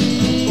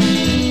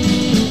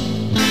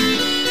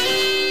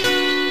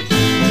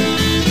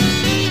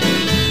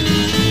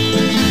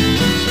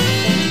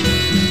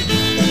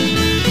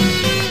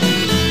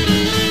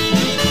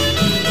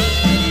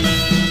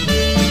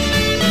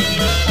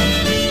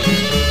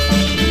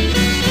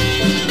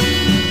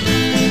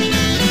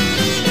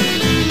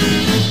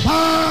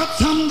 But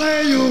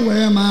someday you'll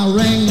wear my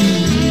ring,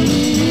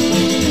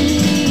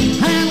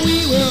 and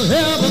we will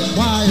hear the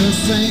choir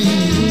sing.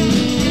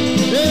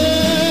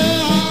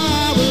 Yeah,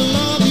 I will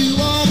love you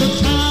all the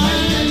time.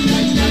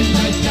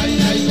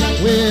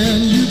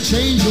 When you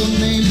change your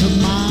name to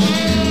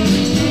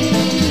mine,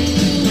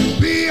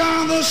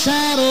 beyond the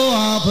shadow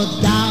of a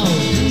doubt.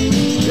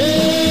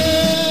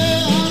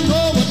 Yeah, I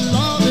know what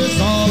love is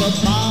all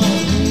about.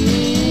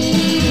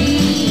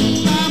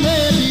 I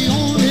may be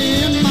only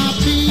in my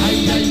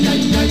teens,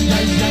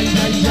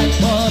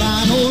 but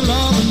I know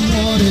love and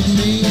what it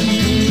means.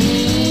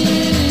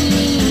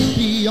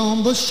 Beyond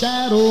the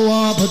shadow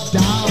of a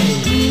doubt.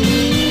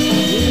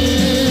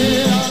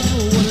 Yeah, I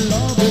know what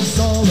love is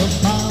all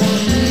about.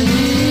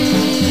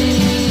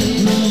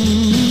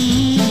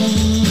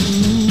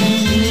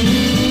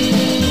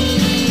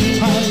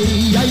 Ay,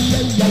 ay,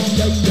 ay, ay,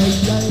 ay, ay,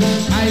 ay.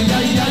 Ay,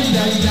 ay, ay,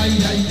 ay, ay,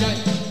 ay, ay.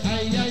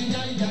 Ay, ay,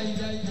 ay, ay,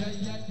 ay, ay,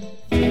 ay.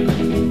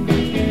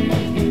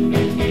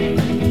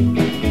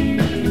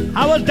 I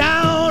was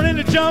down in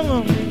the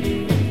jungle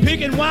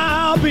picking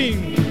wild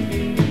beans.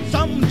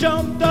 Something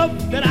jumped up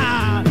that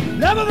I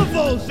never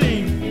before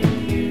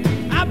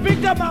seen. I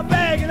picked up my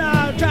bag and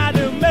I tried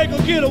to make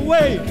her get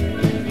away.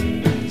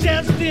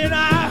 Just then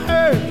I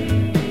heard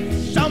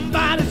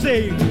somebody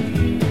say,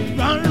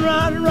 run,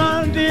 run,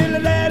 run,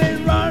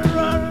 dilly-daddy, run,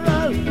 run,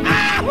 run.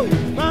 Ow!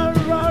 Run,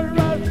 run,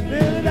 run,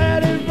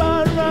 dilly-daddy,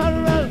 run,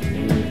 run, run.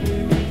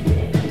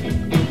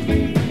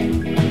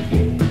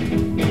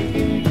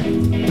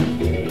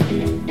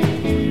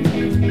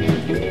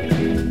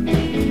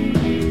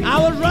 I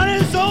was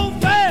running so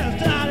fast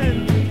that I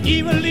didn't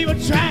even leave a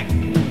track.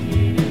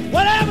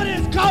 Whatever it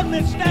is caught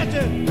me, snatched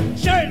the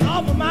shirt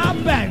off of my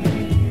back.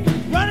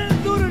 Running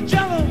through the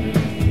jungle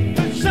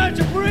in search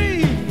of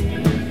breeze,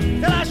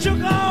 till I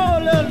shook all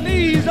the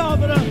leaves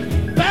off of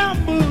the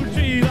bamboo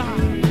trees.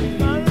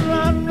 Run,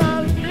 run,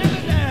 run,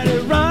 dilly-daddy,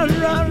 run,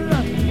 run,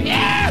 run.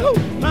 Yahoo!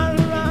 Run,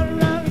 run,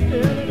 run,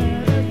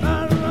 dilly-daddy,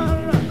 run, run,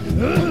 run.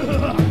 Run,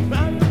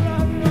 run,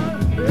 run,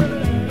 dilly-daddy,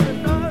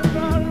 run,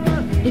 run,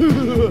 run.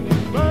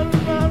 Run,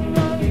 run,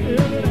 run,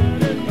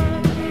 dilly-daddy, run,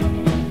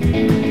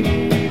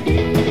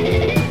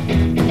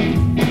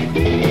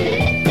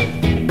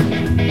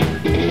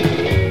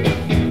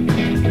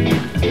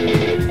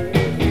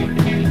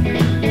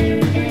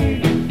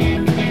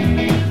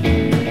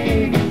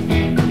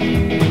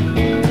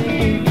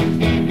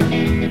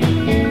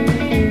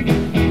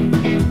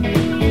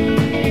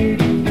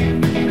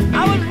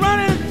 I was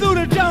running through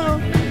the jungle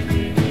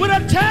with a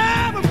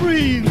terrible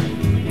breeze.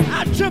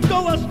 I tripped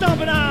over a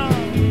stump and I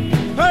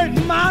hurt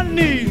my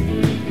knee.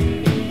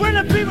 When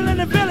the people in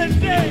the village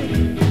they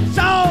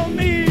saw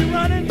me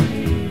running,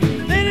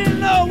 they didn't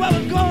know what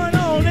was going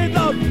on. They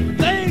thought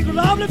things was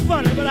awfully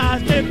funny, but I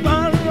said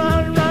run,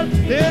 run, run,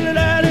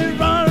 dilly-daddy,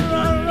 run,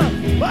 run,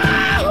 run.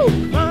 Wow!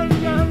 Run,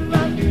 run,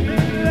 run,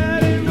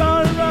 dilly-daddy,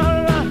 run,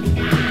 run, run.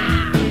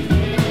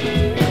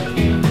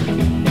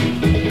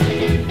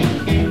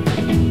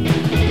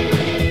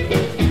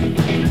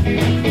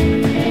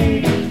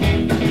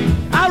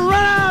 I run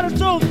out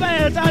so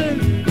fast I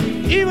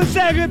didn't even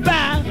say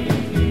goodbye.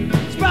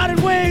 Spotted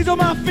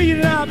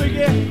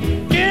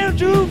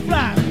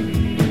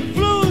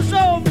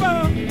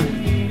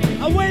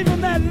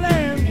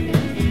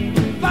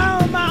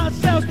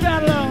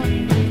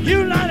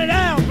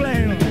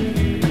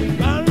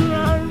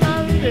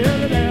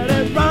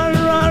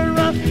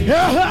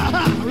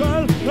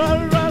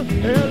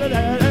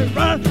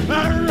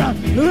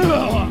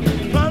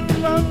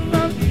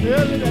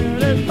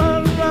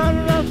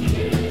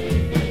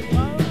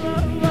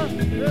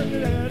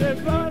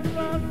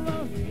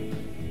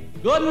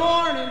Good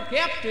morning,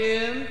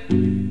 Captain.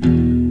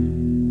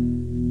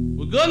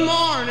 Well, good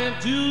morning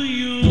to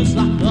you,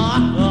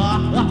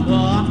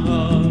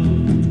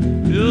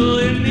 do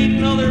you need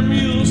another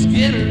mule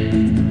skinner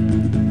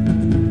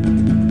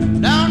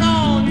down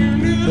on your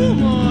new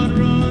mud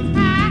run?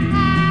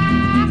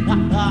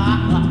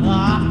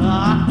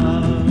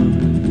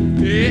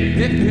 Hey,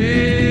 hey,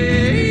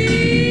 hey.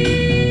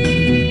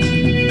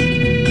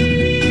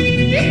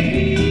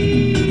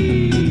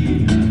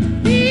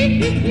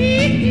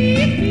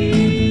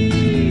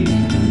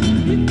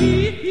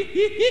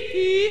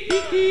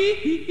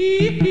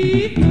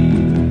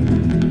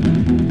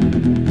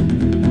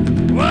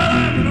 Well,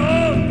 I'm an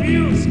old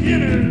mule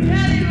skinner.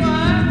 Tell you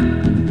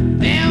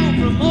what, down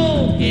from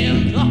old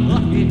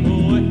Kentucky,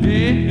 boy,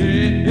 hey,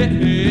 hey, hey,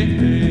 hey,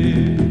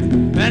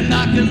 hey. And I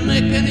can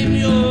make any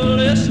mule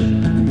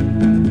listen,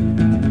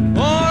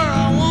 or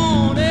I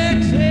won't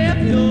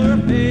accept your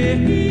pay.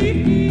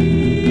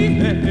 Hey,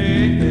 hey,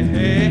 hey,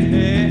 hey,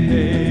 hey,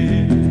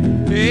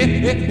 hey,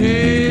 hey, hey.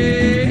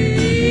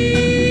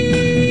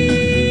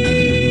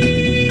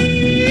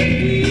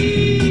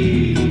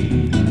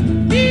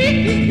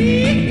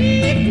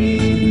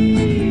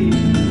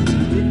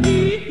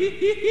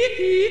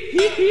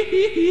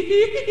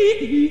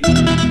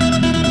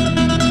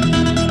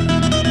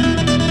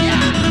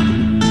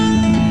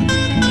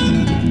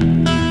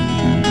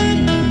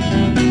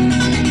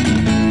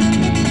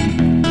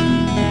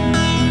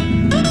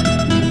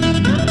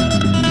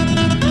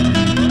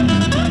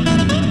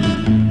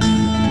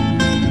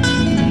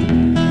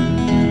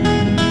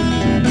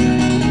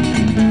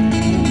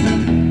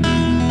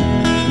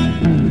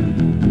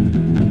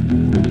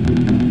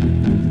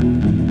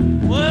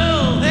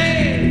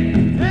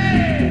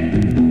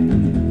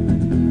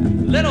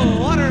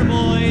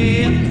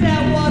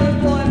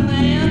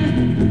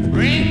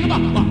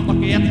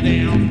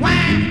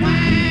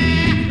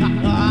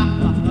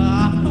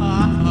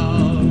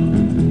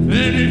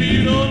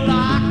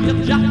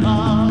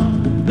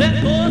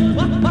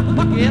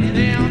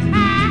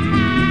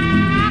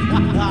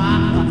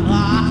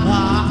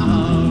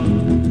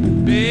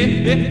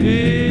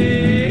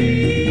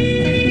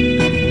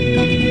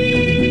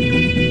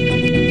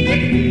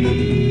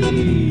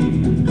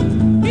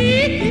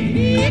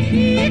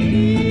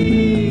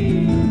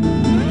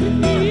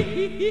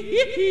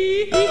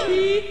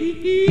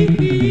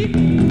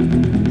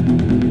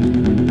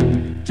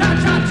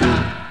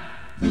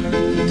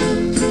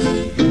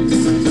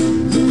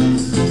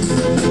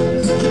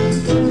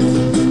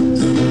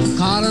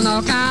 Calling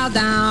all cows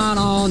down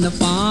on the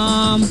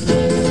farm,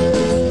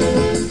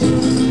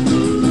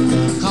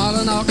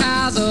 calling all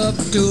cows up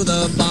to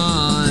the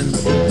barn.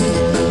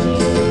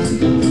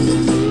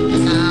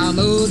 I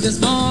moved this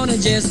morning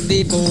just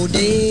before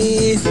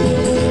day.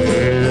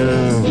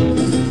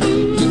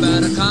 You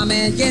better come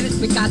and get it,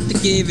 we got to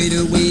give it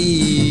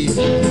away.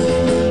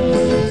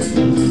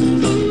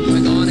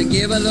 We're gonna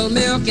give a little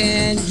milk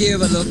and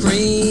give a little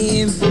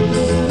cream.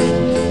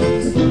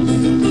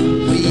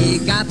 We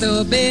got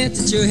the best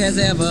that you has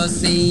ever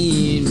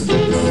seen.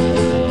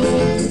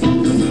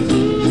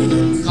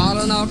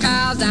 Calling all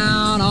cows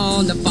down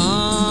on the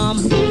farm,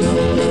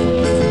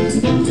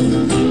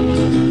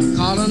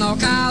 calling all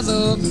cows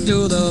up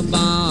to the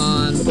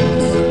barn.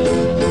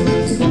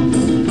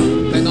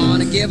 We're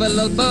gonna give a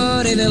little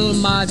buddy, little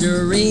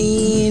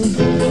margarine.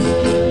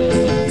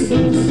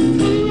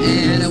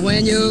 And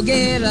when you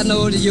get it, I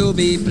know that you'll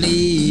be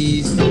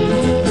pleased.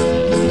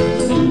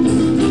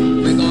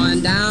 We're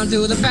going down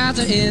to the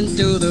pasture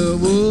into the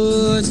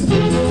woods.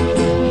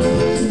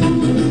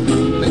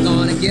 We're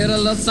gonna get a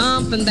little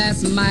something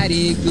that's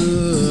mighty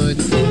good.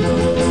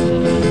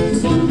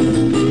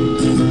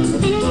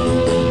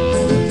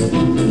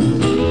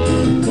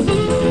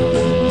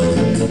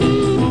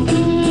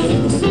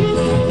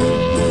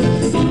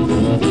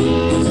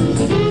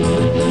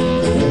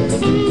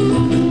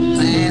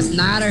 Last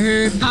night I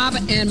heard Papa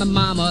and my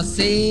mama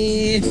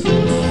say, you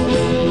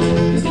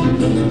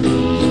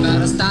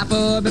better stop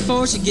her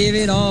before she give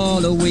it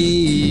all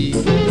away.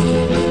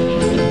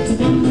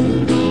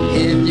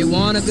 If you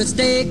want a good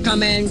steak,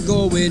 come and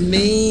go with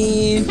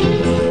me.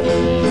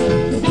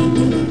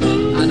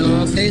 I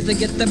know a place to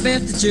get the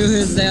best that you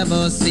has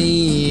ever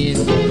seen.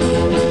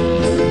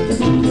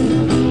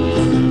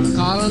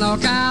 Calling all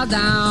cows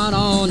down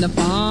on the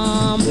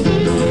farm,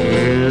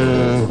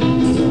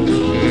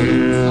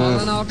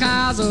 calling all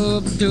cows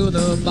up to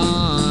the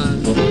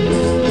barn.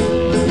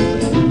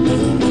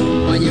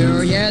 When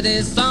you hear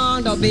this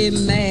song, don't be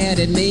mad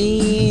at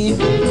me.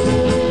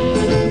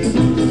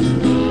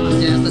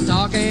 I'm just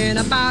talking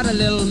about a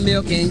little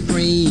milk and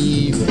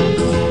cream.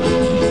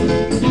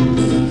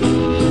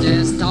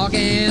 Just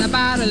talking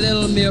about a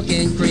little milk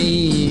and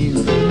cream.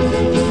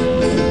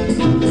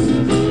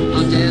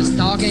 I'm just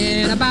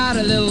talking about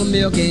a little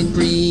milk and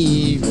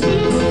cream.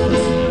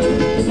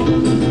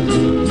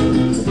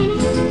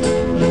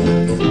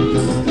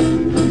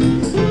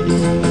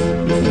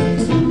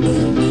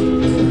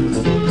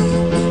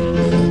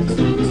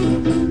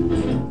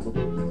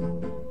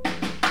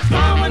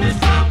 Somebody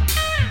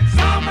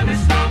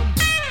stop,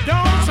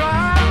 don't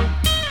try.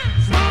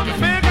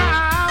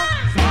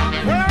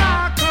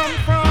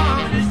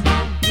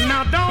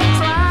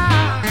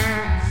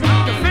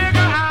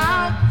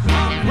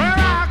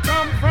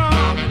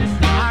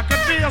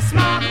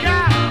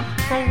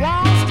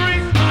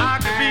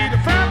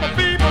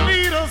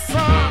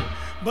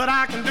 but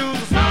I can do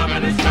the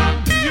somebody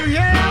slump. Do you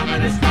hear?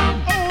 Somebody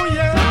slump. Oh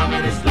yeah.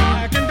 Somebody slump.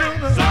 I can do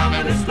the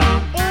somebody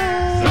slump. Oh,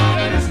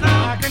 somebody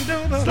slump. I can do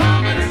the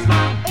somebody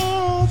slump.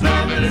 Oh,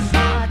 somebody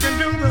slump. I can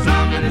do the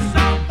somebody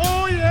slump.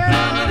 Oh yeah.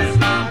 Somebody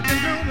slump. I can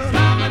do the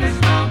somebody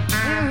slump.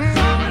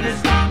 Somebody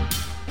slump.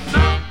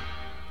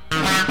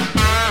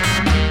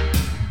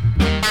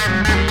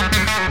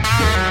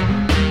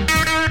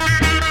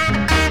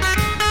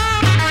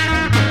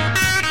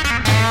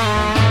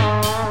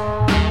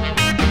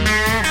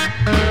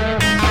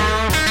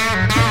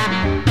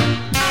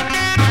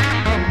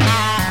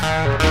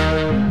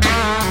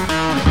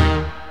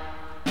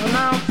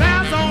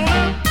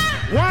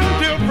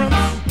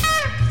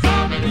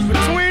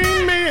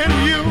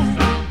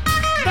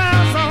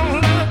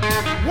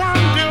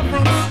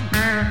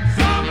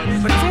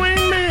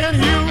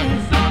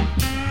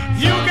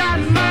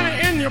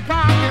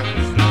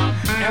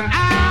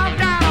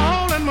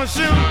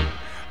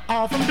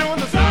 All from doing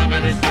the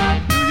somebody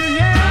stop. Do you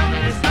hear?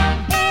 Somebody stop.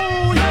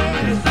 Oh yeah.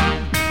 Somebody stop.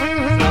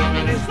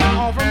 Somebody stop.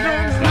 All from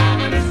doing the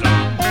somebody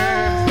stop. Oh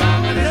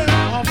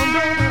yeah. All from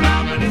doing the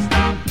somebody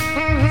stop.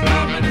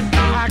 Somebody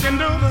stop. I can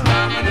do the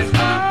somebody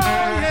stop. Oh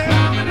yeah.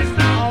 Somebody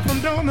stop. All from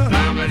doing the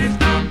somebody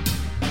stop.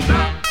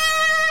 Stop.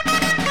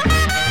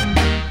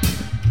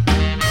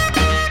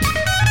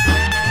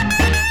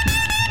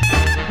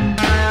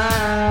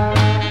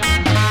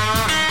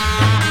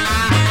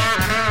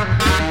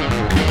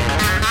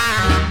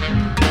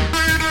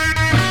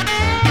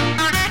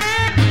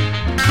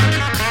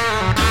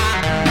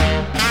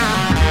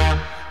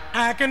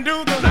 I can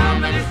do the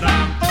somebody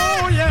stop.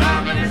 Oh yeah.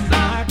 Somebody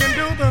stop. I can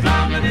do the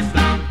somebody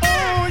stop.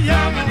 Oh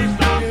yeah. Somebody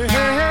stop. Hey,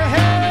 hey,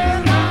 hey,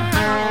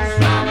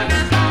 somebody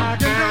stop. I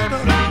can do the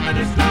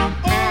somebody stop.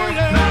 Oh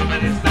yeah.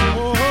 Somebody stop.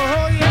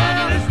 Oh yeah.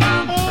 Somebody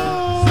stop. Oh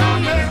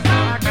yeah.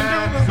 I can do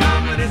the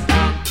somebody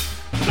stop.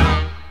 Stop.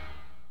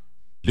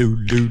 Loo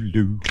loo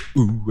loo,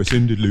 ooh a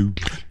Cindy Lou.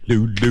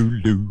 Loo loo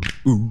loo,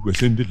 ooh a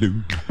Cindy Lou.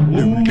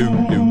 Loo loo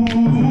loo,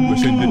 ooh a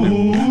Cindy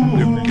Lou.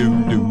 Loo loo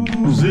loo,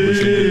 Cindy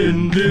Lou.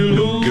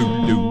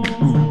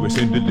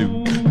 Cindy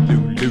Lou,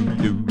 Lou, Lou,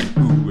 Lou,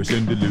 ooh,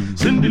 Cindy Lou.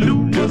 Cindy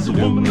Lou was a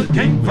woman that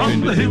came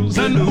from the hills,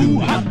 and ooh,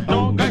 hot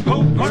dog, I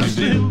go across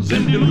the hills.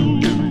 Cindy Lou,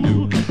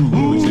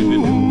 ooh, Cindy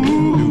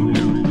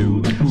Lou,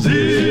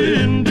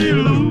 Cindy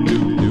Lou,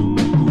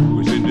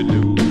 Cindy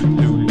Lou,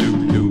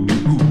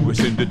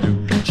 Cindy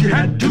Lou. She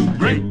had two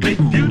great, big,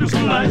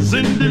 beautiful eyes.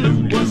 Cindy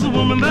Lou was a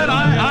woman that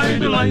I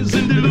idolized.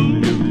 Cindy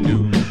Lou,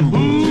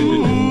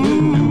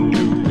 ooh,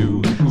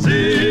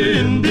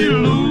 Cindy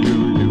Lou.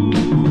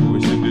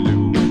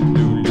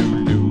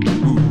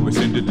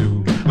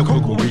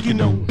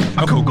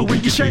 A cocoa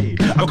wiki shade,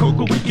 a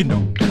cocoa wiki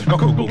no, a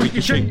cocoa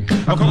wiki shade,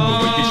 a cocoa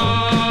wiki shade,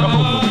 a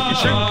cocoa wiki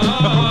shade,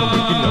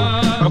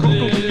 a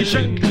cocoa wiki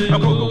shade, a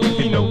cocoa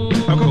wiki no, a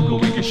cocoa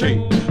wiki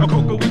shade, a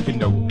cocoa wiki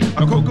no,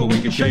 a cocoa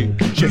wiki shade.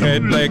 She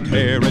had black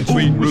hair and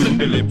sweet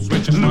ruby lips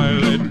when she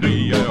smiled at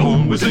me.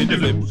 Home was in the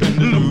lips and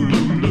the loo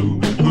loo loo,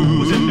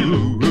 was in the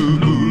loo loo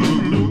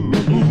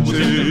loo,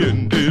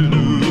 Cindy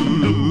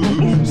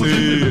Lou,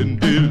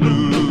 Cindy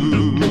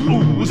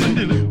Lou, was in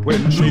the loo.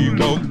 When she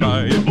walked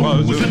by, it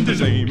wasn't the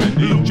same.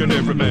 Each and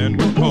every man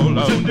would call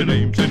out the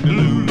name. Cindy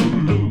Lou,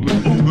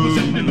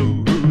 Cindy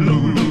Lou,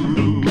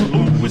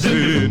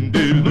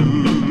 Cindy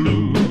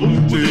Lou,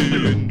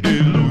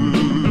 Cindy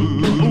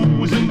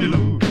Lou, Cindy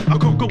Lou. A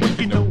cocoa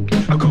wiki no,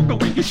 a cocoa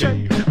wiki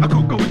shade, a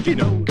cocoa wiki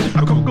no,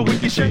 a cocoa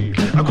wiki shade,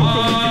 a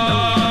cocoa wiki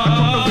no, a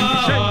cocoa wiki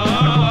shade,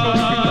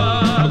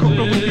 a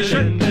cocoa wiki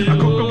shade, a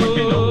cocoa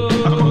wiki no,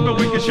 a cocoa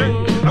wiki shade,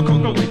 a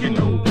cocoa wiki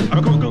no,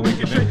 a cocoa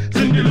wiki shade.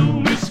 Cindy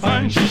Lou is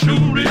fine, she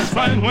sure is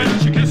fine. When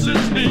she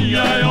kisses me,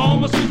 I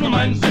almost lose my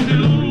mind. Cindy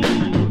Lou,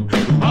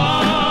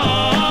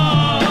 ah,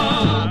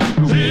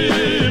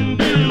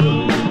 Cindy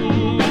Lou.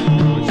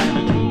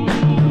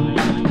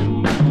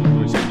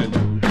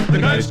 The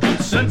guys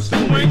could sense the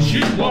way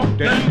she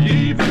walked, and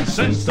even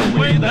sense the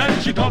way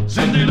that she talked.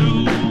 Cindy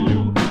Lou,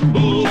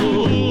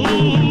 ooh,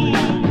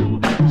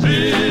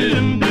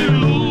 Cindy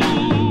Lou.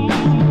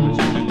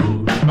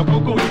 A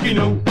cocoa wiki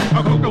no,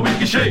 a cocoa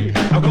wiki shade,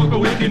 a cocoa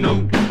wiki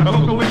no, a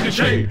cocoa wiki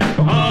shade.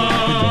 Ah.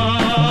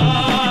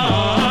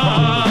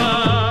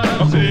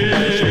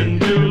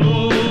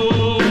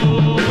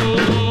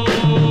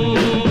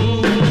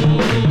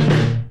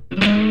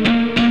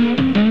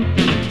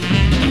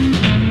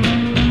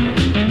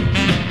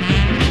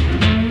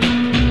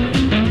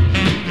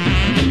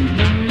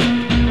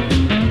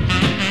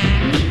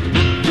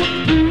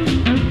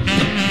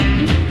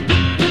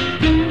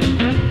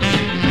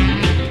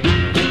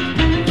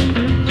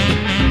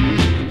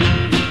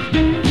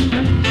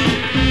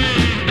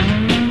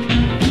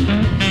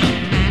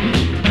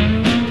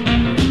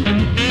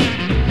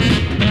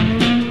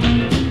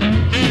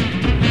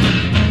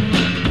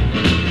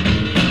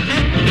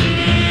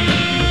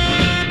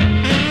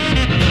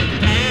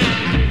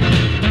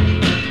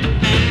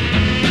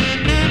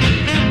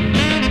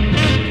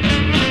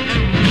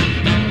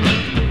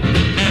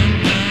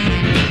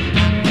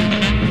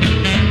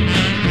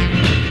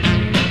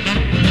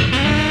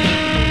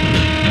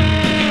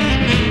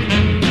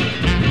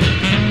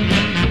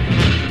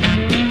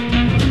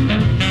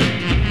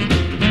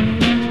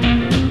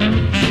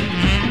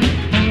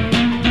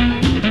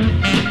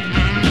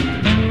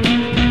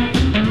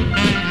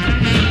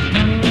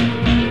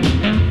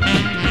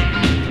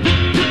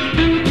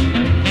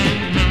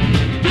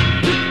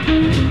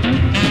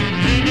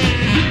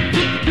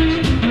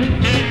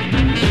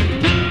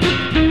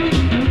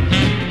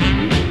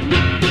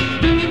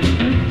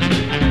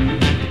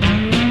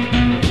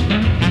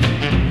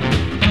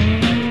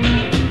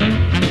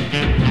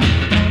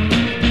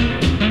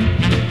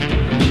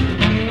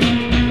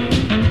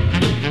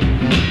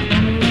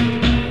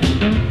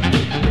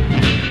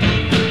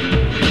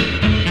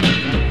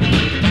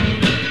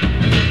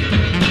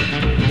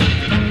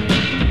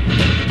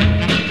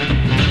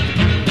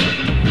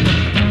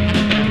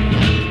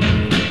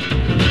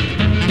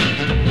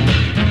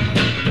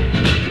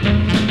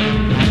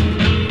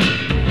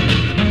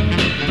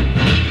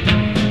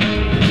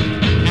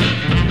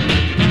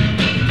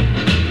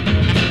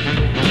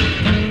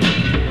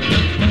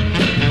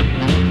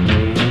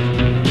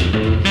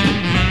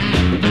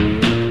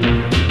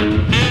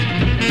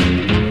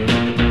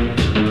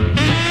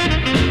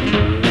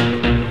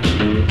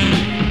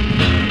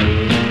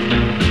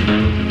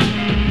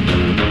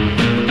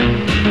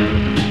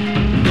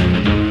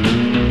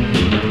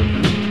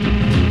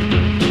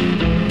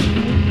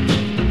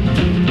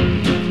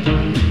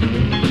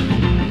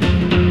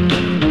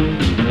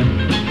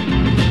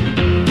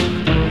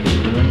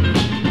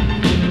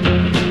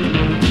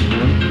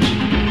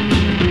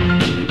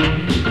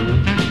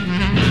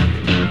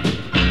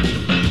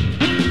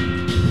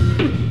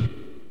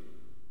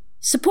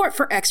 Support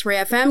for X-Ray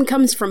FM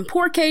comes from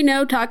Porque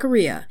No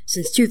Taqueria.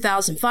 Since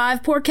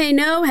 2005, Porque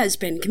No has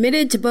been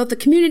committed to both the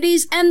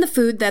communities and the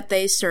food that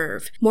they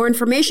serve. More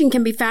information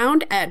can be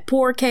found at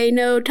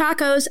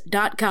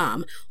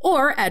porquenotacos.com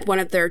or at one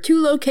of their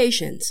 2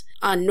 locations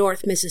on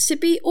North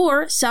Mississippi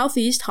or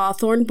Southeast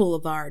Hawthorne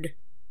Boulevard.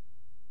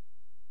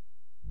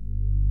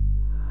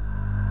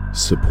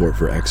 Support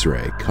for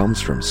X-Ray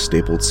comes from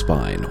Stapled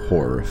Spine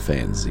Horror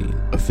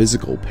Fanzine, a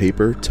physical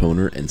paper,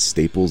 toner, and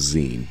staple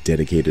zine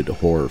dedicated to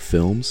horror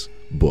films,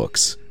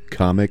 books,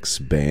 comics,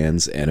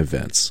 bands, and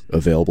events.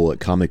 Available at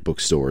comic book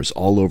stores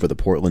all over the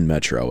Portland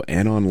Metro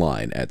and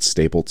online at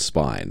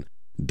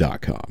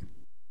stapledspine.com.